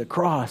go to the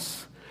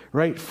cross,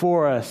 right,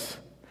 for us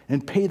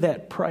and pay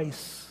that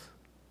price,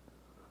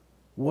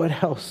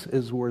 what else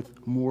is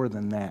worth more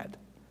than that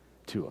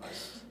to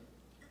us?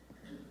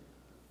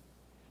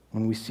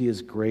 When we see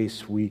his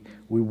grace, we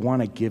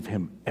want to give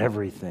him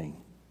everything.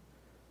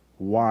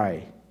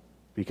 Why?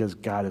 Because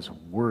God is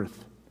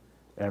worth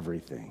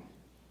everything.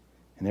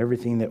 And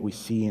everything that we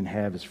see and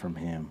have is from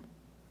him.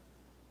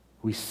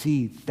 We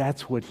see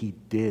that's what he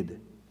did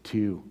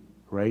too,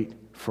 right?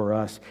 For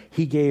us.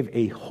 He gave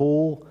a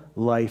whole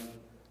life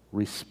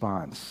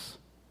response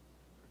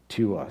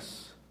to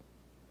us.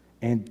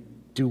 And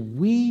do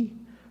we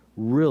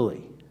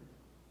really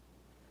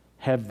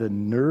have the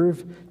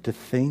nerve to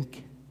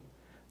think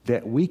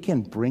that we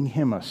can bring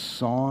him a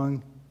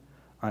song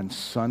on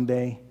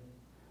Sunday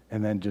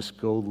and then just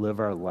go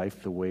live our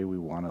life the way we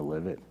want to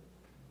live it?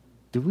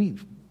 Do we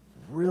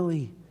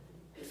really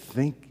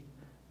think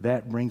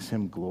that brings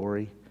him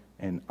glory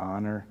and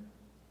honor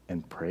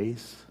and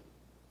praise?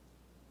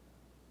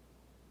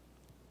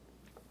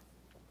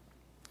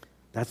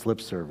 That's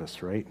lip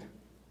service, right?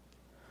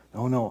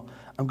 Oh no,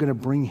 I'm going to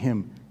bring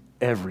him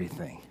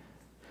everything.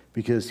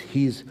 because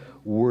he's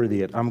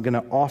worthy it. I'm going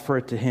to offer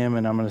it to him,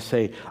 and I'm going to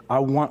say, I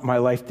want my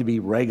life to be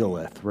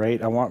regolith,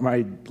 right? I want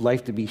my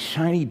life to be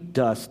shiny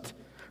dust,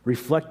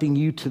 reflecting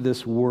you to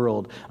this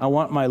world. I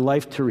want my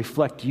life to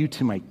reflect you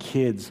to my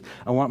kids.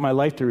 I want my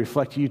life to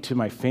reflect you to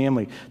my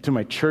family, to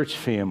my church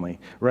family,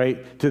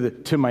 right?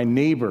 To my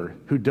neighbor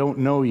who don't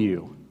know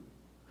you,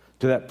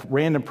 to that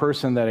random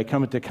person that I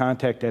come into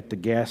contact at the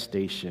gas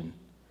station,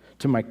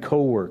 to my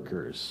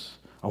coworkers.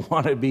 I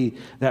want to be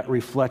that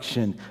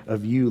reflection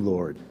of you,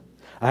 Lord.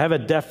 I have a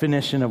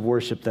definition of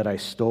worship that I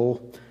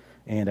stole,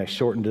 and I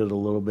shortened it a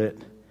little bit.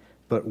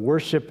 But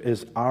worship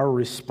is our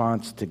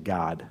response to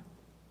God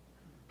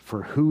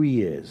for who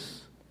he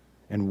is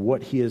and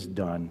what he has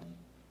done,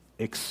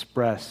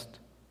 expressed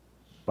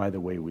by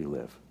the way we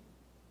live.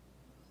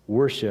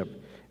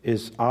 Worship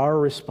is our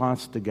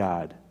response to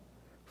God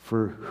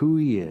for who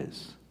he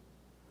is,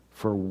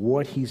 for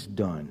what he's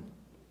done,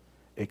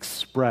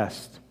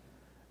 expressed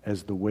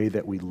as the way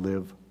that we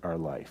live our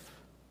life.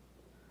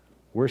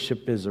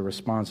 Worship is a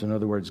response. In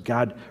other words,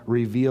 God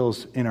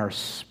reveals in our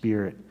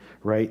spirit,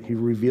 right? He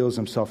reveals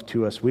himself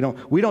to us. We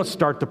don't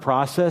start the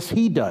process.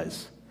 He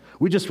does.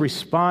 We just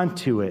respond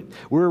to it.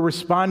 We're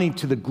responding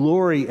to the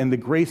glory and the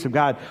grace of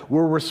God.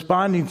 We're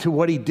responding to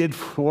what he did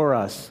for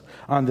us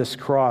on this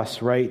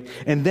cross, right?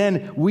 And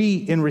then we,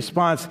 in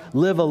response,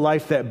 live a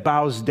life that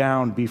bows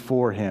down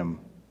before him.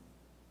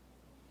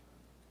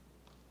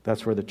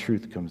 That's where the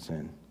truth comes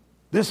in.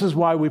 This is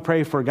why we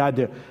pray for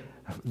God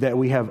that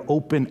we have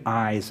open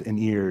eyes and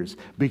ears,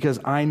 because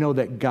I know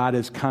that God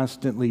is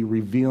constantly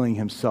revealing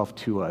himself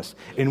to us.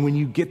 And when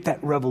you get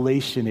that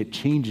revelation, it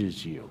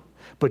changes you.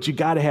 But you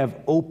got to have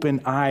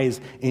open eyes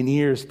and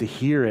ears to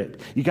hear it.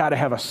 You got to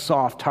have a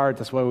soft heart.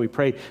 That's why we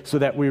pray, so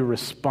that we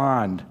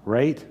respond,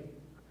 right?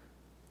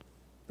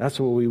 That's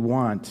what we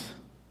want.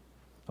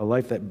 A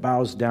life that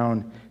bows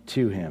down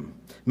to him.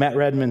 Matt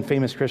Redman,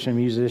 famous Christian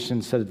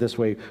musician, said it this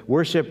way: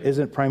 worship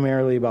isn't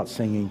primarily about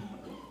singing.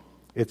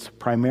 It's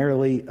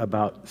primarily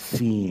about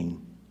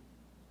seeing,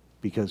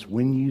 because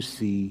when you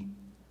see,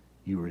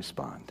 you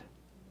respond.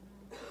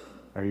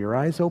 Are your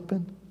eyes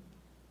open?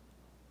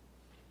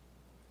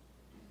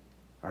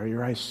 Are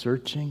your eyes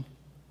searching?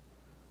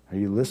 Are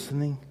you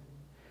listening?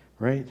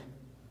 Right?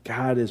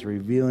 God is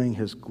revealing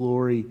his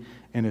glory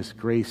and his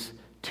grace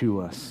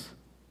to us.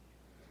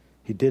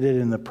 He did it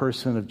in the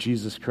person of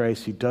Jesus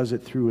Christ. He does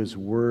it through his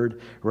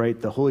word, right?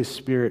 The Holy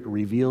Spirit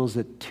reveals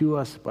it to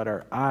us, but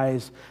our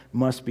eyes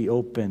must be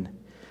open.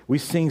 We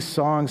sing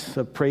songs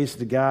of praise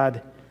to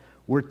God.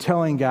 We're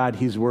telling God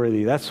he's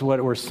worthy. That's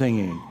what we're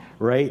singing,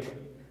 right?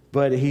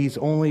 But he's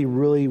only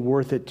really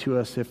worth it to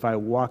us if I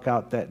walk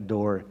out that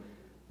door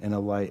and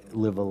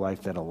live a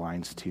life that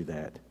aligns to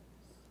that.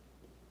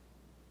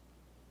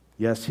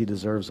 Yes, he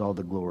deserves all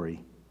the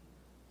glory,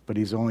 but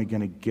he's only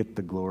going to get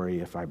the glory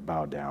if I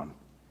bow down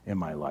in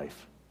my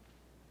life,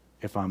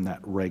 if I'm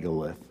that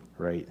regolith,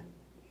 right?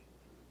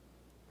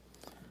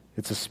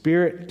 It's a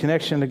spirit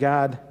connection to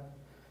God,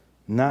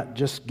 not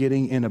just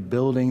getting in a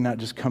building, not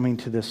just coming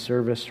to this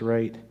service,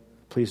 right?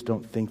 Please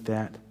don't think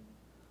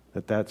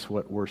that's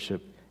what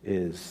worship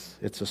is.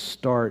 It's a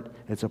start.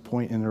 It's a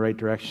point in the right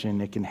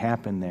direction. It can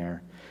happen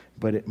there,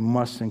 but it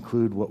must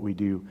include what we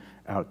do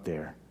out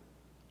there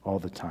all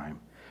the time,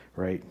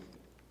 right?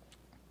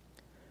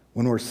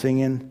 When we're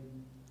singing,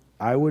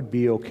 I would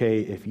be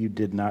okay if you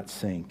did not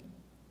sing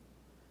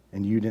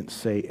and you didn't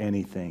say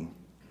anything,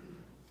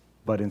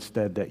 but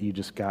instead that you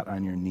just got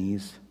on your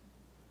knees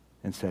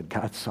and said,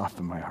 God,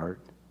 soften my heart.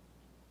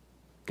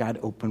 God,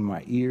 open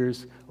my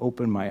ears,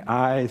 open my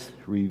eyes,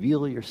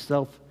 reveal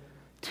yourself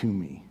to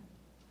me,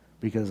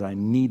 because I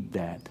need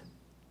that.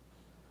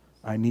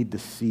 I need to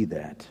see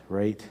that,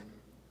 right?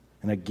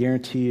 And I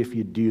guarantee if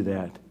you do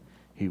that,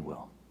 he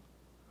will.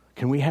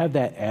 Can we have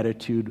that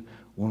attitude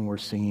when we're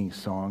singing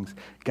songs?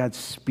 God,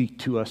 speak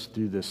to us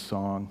through this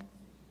song.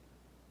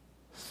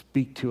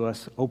 Speak to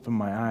us, open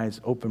my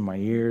eyes, open my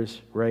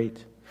ears, right?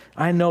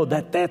 I know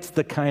that that's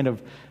the kind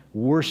of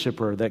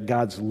worshiper that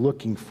God's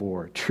looking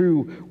for.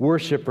 True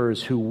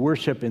worshipers who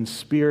worship in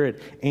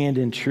spirit and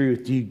in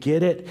truth. Do you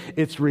get it?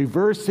 It's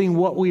reversing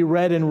what we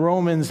read in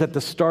Romans at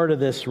the start of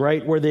this,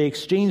 right? Where they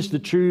exchanged the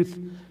truth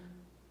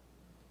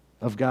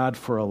of God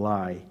for a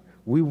lie.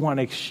 We want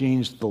to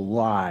exchange the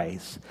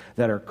lies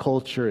that our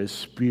culture is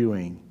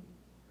spewing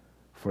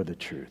for the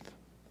truth.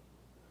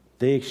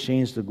 They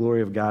exchanged the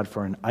glory of God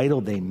for an idol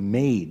they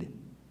made.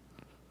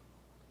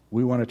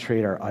 We want to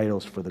trade our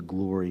idols for the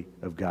glory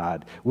of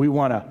God. We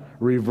want to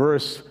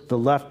reverse the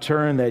left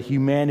turn that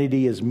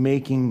humanity is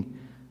making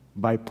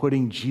by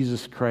putting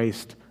Jesus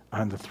Christ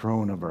on the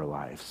throne of our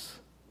lives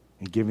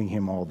and giving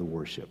him all the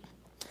worship.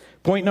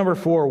 Point number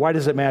 4, why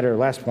does it matter?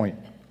 Last point.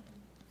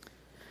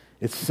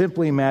 It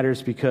simply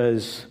matters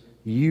because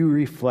you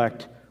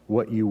reflect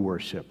what you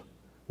worship,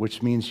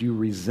 which means you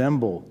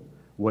resemble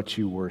what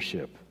you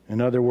worship.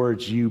 In other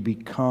words, you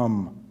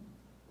become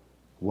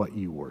what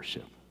you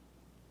worship.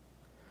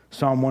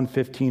 Psalm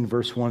 115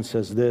 verse 1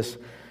 says this: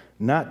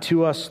 Not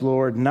to us,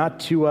 Lord,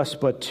 not to us,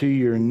 but to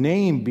your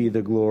name be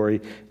the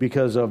glory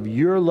because of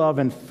your love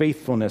and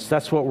faithfulness.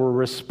 That's what we're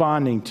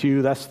responding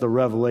to. That's the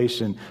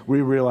revelation.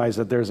 We realize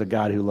that there's a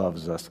God who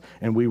loves us,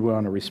 and we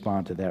want to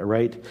respond to that,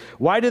 right?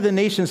 Why do the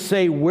nations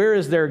say, where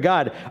is their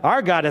God?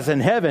 Our God is in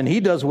heaven. He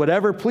does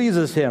whatever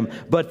pleases him.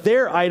 But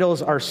their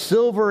idols are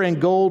silver and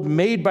gold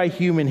made by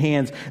human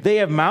hands. They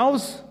have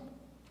mouths,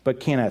 but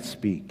cannot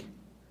speak.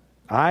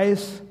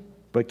 Eyes,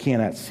 but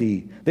cannot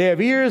see. They have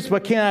ears,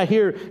 but cannot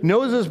hear.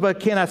 Noses, but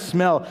cannot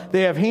smell.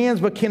 They have hands,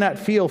 but cannot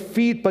feel.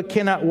 Feet, but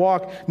cannot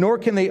walk. Nor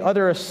can they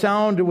utter a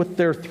sound with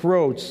their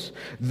throats.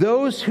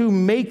 Those who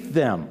make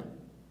them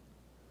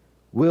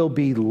will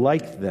be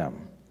like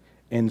them,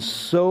 and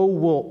so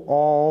will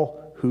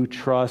all who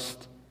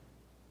trust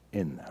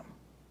in them.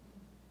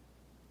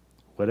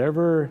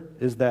 Whatever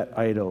is that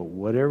idol,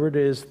 whatever it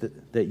is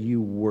that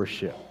you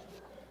worship,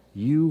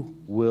 you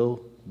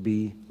will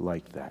be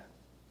like that.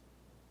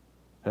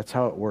 That's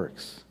how it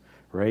works,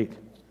 right?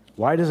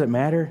 Why does it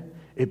matter?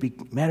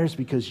 It matters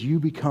because you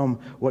become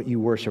what you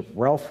worship.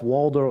 Ralph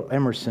Waldo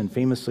Emerson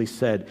famously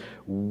said,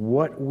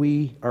 what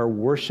we are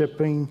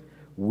worshiping,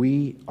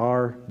 we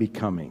are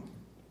becoming.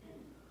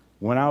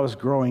 When I was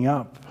growing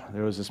up,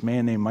 there was this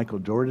man named Michael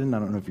Jordan. I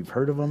don't know if you've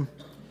heard of him,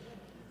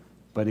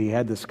 but he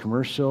had this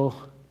commercial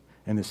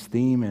and this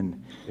theme,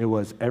 and it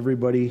was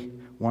everybody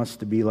wants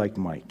to be like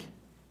Mike.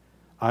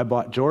 I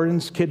bought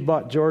Jordans, kid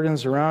bought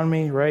Jordans around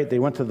me, right? They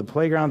went to the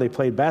playground, they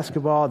played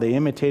basketball, they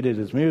imitated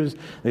his moves,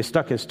 they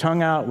stuck his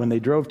tongue out when they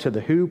drove to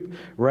the hoop,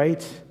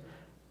 right?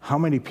 How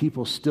many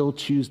people still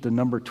choose the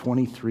number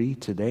 23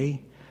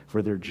 today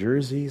for their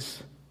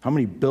jerseys? How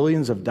many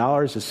billions of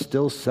dollars is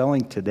still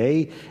selling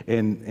today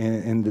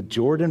in the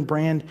Jordan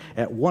brand?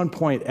 At one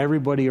point,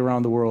 everybody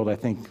around the world, I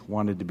think,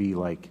 wanted to be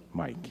like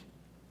Mike.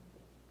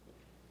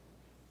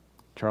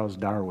 Charles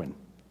Darwin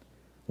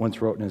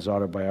once wrote in his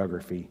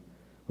autobiography,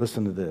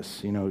 listen to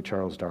this. You know who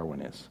Charles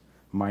Darwin is.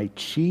 My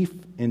chief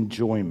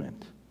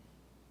enjoyment,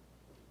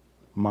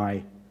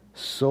 my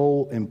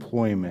sole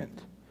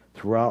employment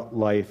throughout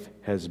life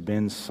has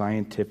been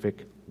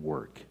scientific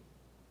work.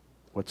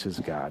 What's his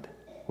God?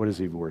 What is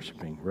he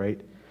worshiping,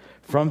 right?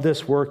 From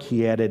this work,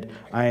 he added,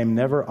 I am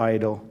never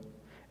idle,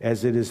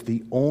 as it is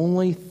the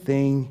only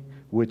thing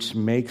which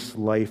makes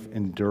life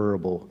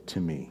endurable to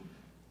me.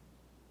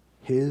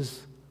 His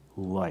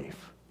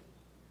life,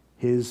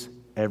 his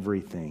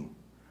everything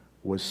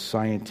was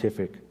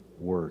scientific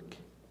work.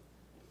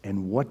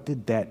 And what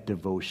did that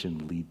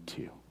devotion lead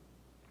to?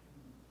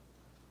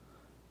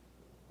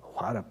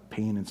 A lot of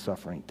pain and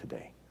suffering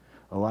today.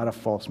 A lot of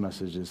false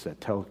messages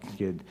that tell a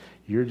kid,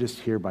 you're just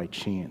here by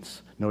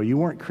chance. No, you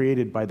weren't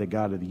created by the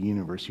God of the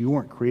universe. You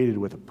weren't created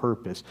with a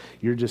purpose.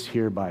 You're just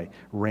here by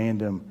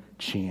random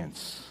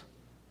chance.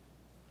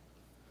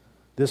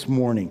 This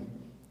morning,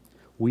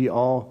 we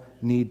all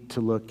need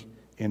to look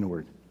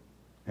inward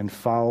and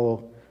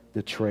follow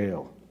the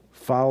trail.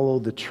 Follow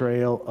the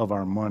trail of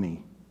our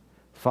money.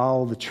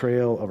 Follow the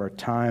trail of our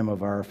time,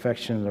 of our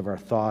affections, of our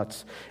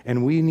thoughts.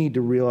 And we need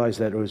to realize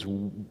that it was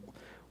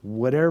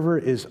whatever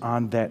is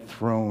on that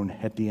throne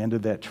at the end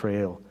of that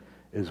trail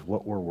is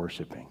what we're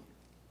worshiping.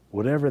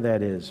 Whatever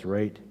that is,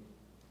 right?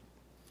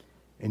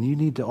 And you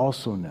need to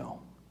also know,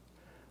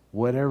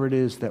 whatever it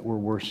is that we're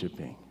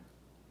worshiping,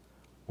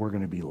 we're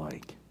going to be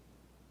like.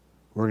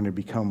 We're going to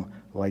become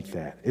like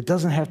that. It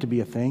doesn't have to be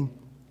a thing.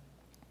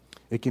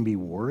 It can be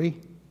worry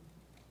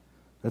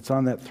that's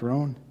on that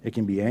throne. It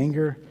can be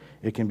anger.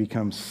 It can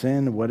become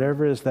sin.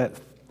 Whatever is that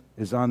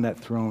is on that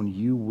throne,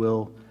 you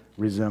will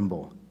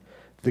resemble.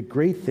 The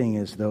great thing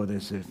is, though,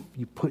 is if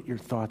you put your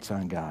thoughts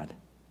on God,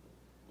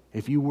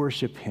 if you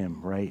worship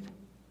him, right,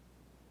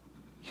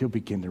 you'll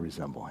begin to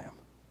resemble him.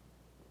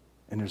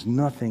 And there's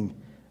nothing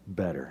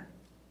better.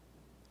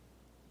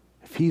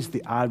 If he's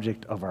the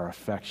object of our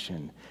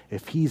affection,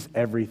 if he's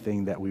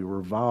everything that we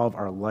revolve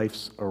our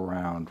lives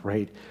around,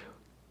 right?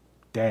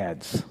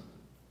 Dads,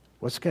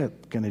 what's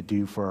that going to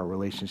do for our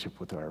relationship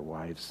with our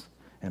wives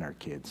and our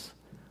kids?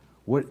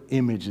 What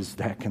image is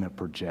that going to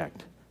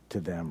project to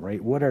them, right?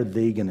 What are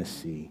they going to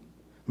see?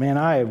 Man,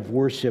 I have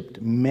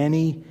worshiped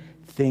many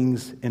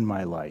things in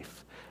my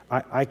life.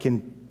 I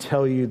can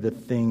tell you the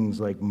things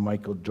like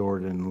Michael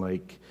Jordan,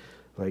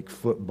 like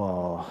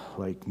football,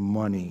 like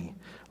money,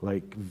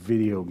 like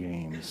video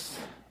games.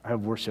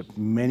 I've worshiped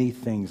many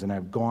things, and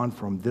I've gone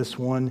from this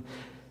one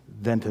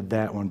then to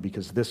that one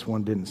because this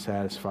one didn't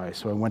satisfy.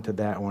 So I went to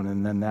that one,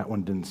 and then that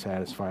one didn't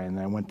satisfy, and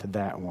then I went to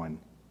that one.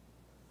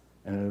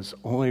 And it was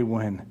only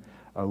when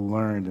I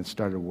learned and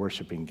started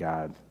worshiping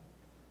God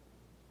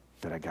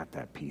that I got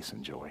that peace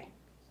and joy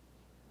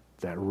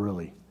that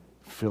really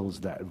fills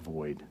that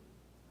void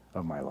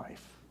of my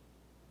life.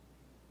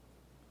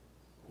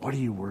 What are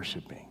you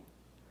worshiping?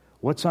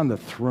 What's on the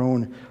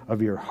throne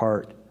of your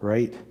heart,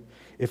 right?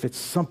 If it's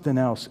something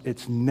else,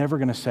 it's never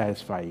going to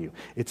satisfy you.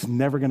 It's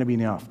never going to be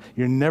enough.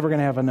 You're never going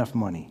to have enough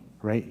money,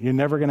 right? You're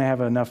never going to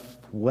have enough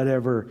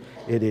whatever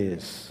it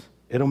is.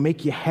 It'll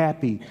make you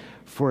happy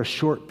for a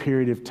short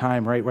period of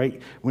time,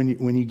 right?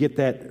 When you get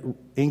that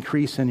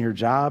increase in your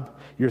job,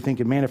 you're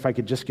thinking, man, if I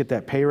could just get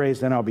that pay raise,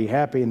 then I'll be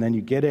happy. And then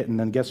you get it, and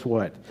then guess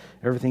what?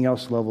 Everything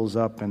else levels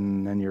up,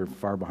 and then you're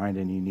far behind,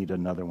 and you need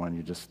another one.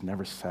 You're just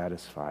never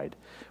satisfied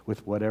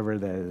with whatever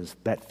that is.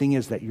 That thing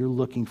is that you're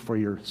looking for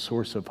your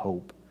source of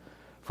hope.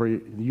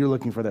 You're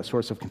looking for that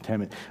source of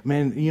contentment.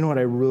 Man, you know what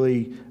I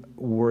really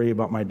worry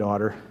about my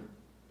daughter,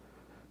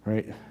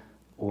 right?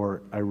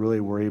 Or I really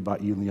worry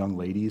about you young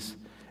ladies,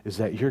 is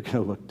that you're going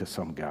to look to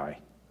some guy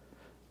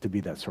to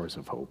be that source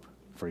of hope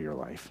for your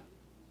life.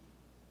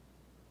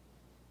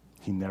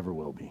 He never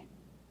will be.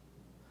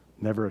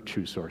 Never a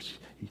true source.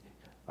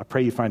 I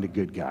pray you find a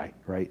good guy,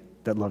 right,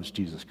 that loves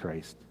Jesus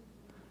Christ.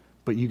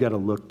 But you got to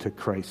look to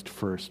Christ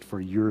first for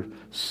your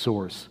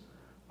source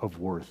of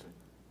worth,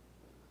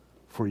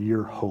 for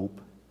your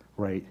hope,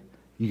 right?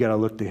 You got to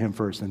look to him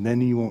first, and then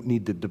you won't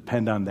need to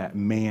depend on that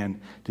man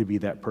to be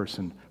that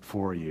person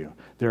for you.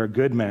 There are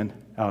good men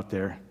out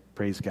there,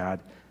 praise God,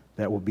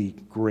 that will be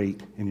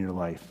great in your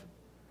life,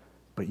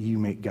 but you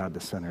make God the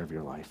center of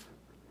your life.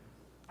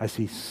 I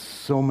see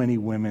so many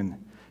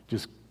women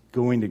just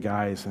going to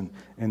guys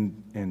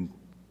and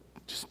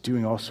just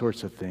doing all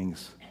sorts of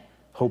things,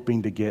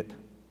 hoping to get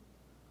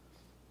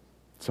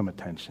some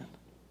attention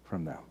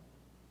from them.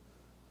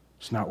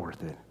 It's not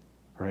worth it,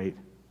 right?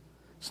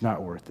 It's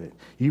not worth it.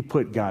 You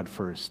put God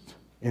first,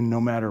 and no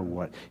matter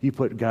what, you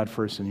put God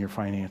first in your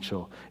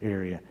financial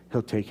area,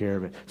 he'll take care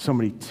of it.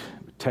 Somebody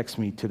texted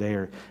me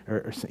today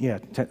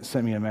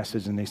sent me a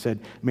message, and they said,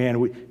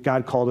 man,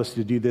 God called us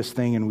to do this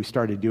thing, and we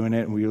started doing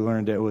it, and we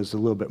learned it was a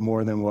little bit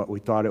more than what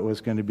we thought it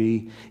was going to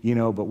be,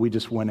 but we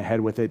just went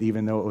ahead with it,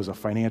 even though it was a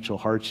financial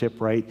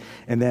hardship, right?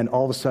 And then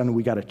all of a sudden,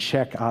 we got a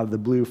check out of the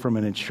blue from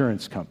an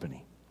insurance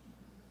company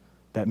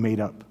that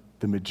made up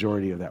the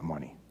majority of that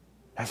money.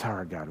 That's how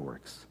our God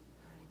works.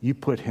 You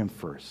put him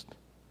first,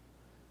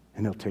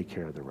 and he'll take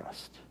care of the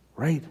rest,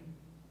 right?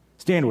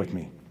 Stand with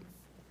me.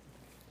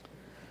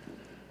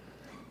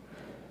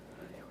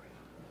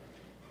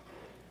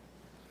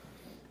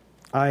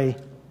 I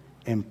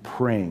am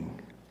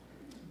praying.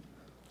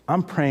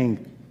 I'm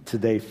praying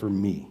today for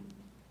me.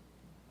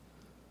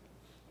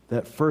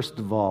 That first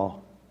of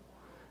all,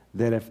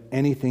 that if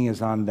anything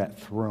is on that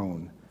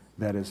throne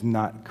that is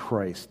not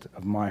Christ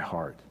of my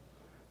heart,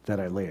 that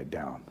I lay it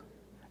down.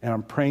 And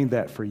I'm praying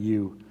that for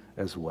you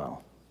as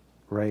well,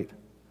 right?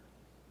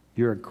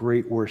 You're a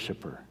great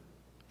worshiper.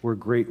 We're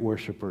great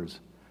worshipers,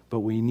 but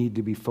we need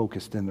to be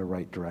focused in the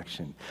right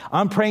direction.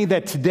 I'm praying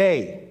that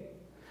today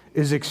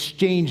is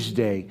exchange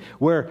day,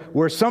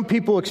 where some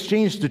people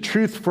exchange the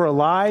truth for a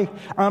lie.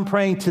 I'm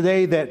praying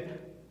today that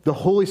the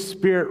Holy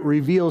Spirit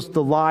reveals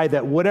the lie,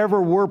 that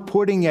whatever we're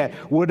putting at,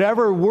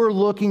 whatever we're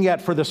looking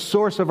at for the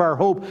source of our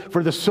hope,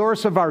 for the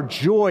source of our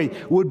joy,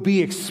 would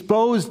be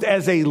exposed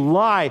as a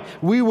lie.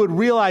 We would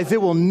realize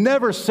it will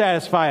never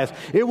satisfy us.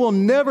 It will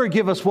never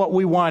give us what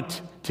we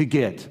want to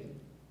get.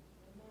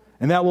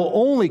 And that will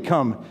only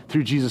come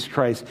through Jesus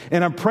Christ.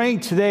 And I'm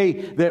praying today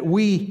that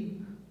we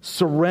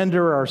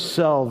surrender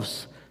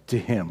ourselves to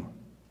him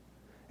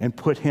and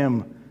put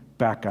him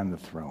back on the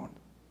throne.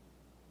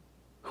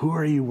 Who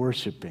are you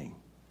worshiping?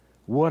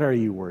 What are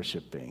you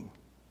worshiping?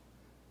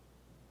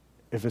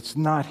 If it's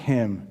not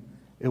him,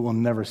 it will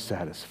never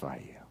satisfy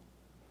you.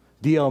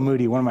 D.L.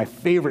 Moody, one of my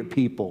favorite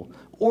people,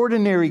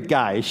 ordinary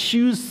guy,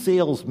 shoes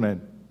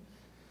salesman.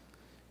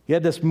 He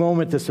had this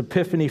moment, this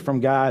epiphany from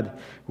God,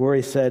 where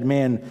he said,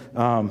 man,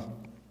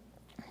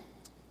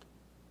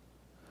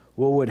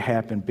 what would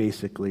happen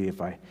basically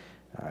if I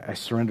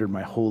surrendered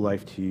my whole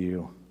life to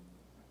you?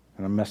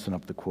 And I'm messing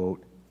up the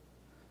quote.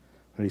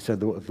 But he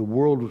said, the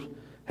world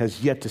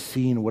has yet to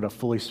see what a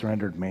fully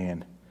surrendered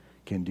man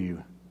can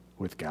do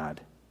with God.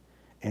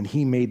 And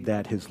he made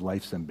that his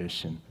life's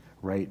ambition,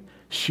 right?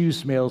 Shoe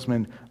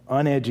salesman,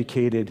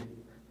 uneducated,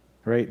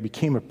 right?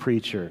 Became a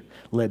preacher,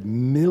 led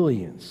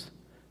millions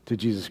to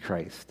Jesus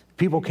Christ.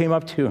 People came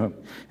up to him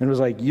and was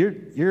like,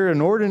 you're an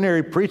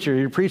ordinary preacher.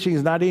 Your preaching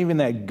is not even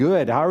that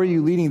good. How are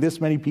you leading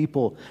this many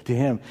people to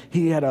him?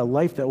 He had a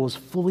life that was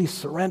fully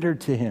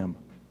surrendered to him.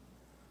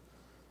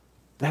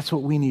 That's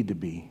what we need to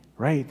be,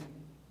 right?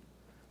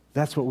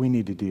 That's what we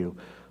need to do.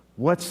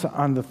 What's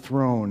on the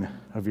throne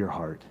of your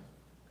heart?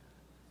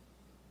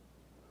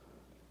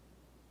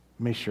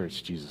 Make sure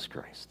it's Jesus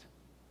Christ.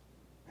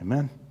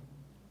 Amen?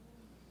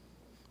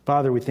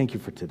 Father, we thank you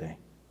for today.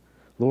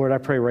 Lord, I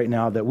pray right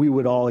now that we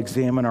would all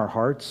examine our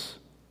hearts.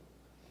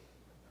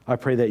 I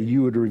pray that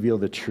you would reveal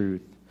the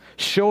truth.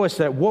 Show us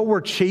that what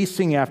we're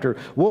chasing after,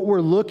 what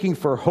we're looking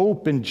for,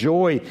 hope and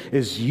joy,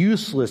 is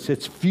useless.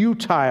 It's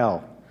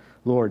futile,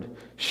 Lord.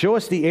 Show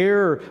us the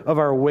error of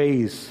our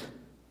ways.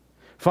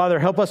 Father,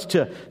 help us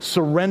to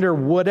surrender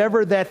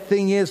whatever that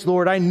thing is,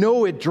 Lord. I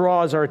know it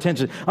draws our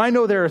attention. I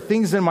know there are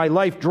things in my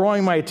life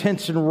drawing my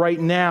attention right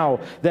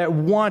now that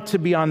want to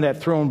be on that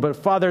throne. But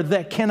Father,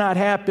 that cannot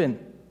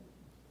happen.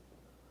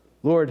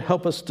 Lord,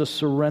 help us to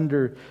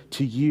surrender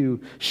to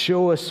you.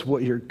 Show us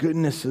what your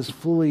goodness is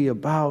fully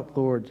about,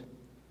 Lord.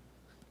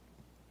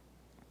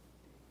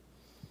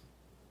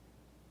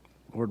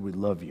 Lord, we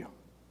love you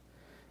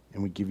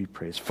and we give you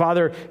praise.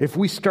 Father, if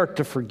we start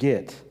to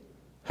forget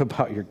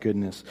about your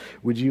goodness,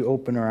 would you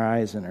open our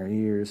eyes and our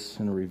ears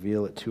and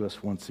reveal it to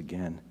us once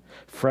again,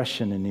 fresh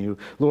and anew?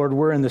 Lord,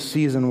 we're in the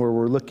season where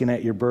we're looking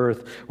at your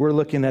birth. We're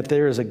looking at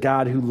there is a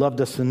God who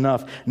loved us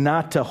enough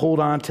not to hold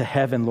on to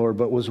heaven, Lord,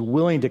 but was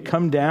willing to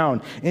come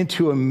down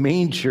into a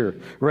manger,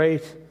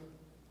 right?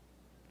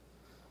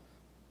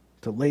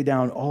 To lay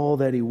down all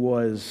that he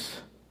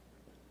was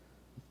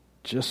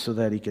just so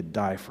that he could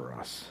die for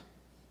us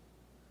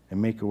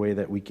and make a way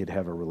that we could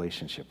have a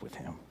relationship with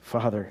him.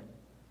 Father,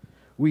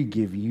 we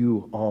give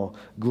you all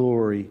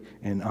glory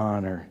and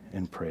honor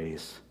and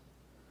praise.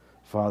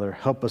 Father,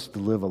 help us to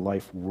live a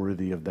life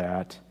worthy of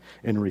that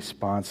in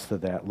response to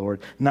that,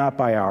 Lord. Not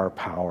by our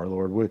power,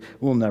 Lord.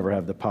 We'll never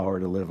have the power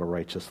to live a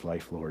righteous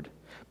life, Lord.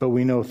 But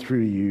we know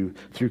through you,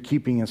 through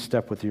keeping in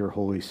step with your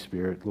Holy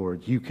Spirit,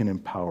 Lord, you can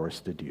empower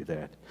us to do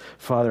that.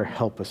 Father,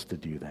 help us to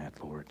do that,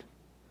 Lord.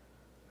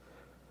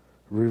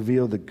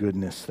 Reveal the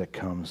goodness that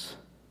comes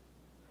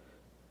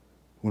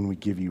when we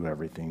give you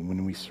everything,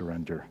 when we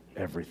surrender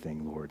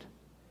everything, Lord.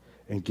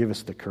 And give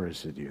us the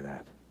courage to do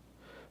that.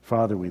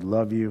 Father, we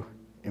love you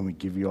and we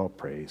give you all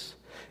praise.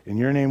 In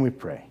your name we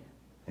pray.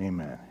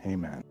 Amen.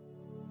 Amen.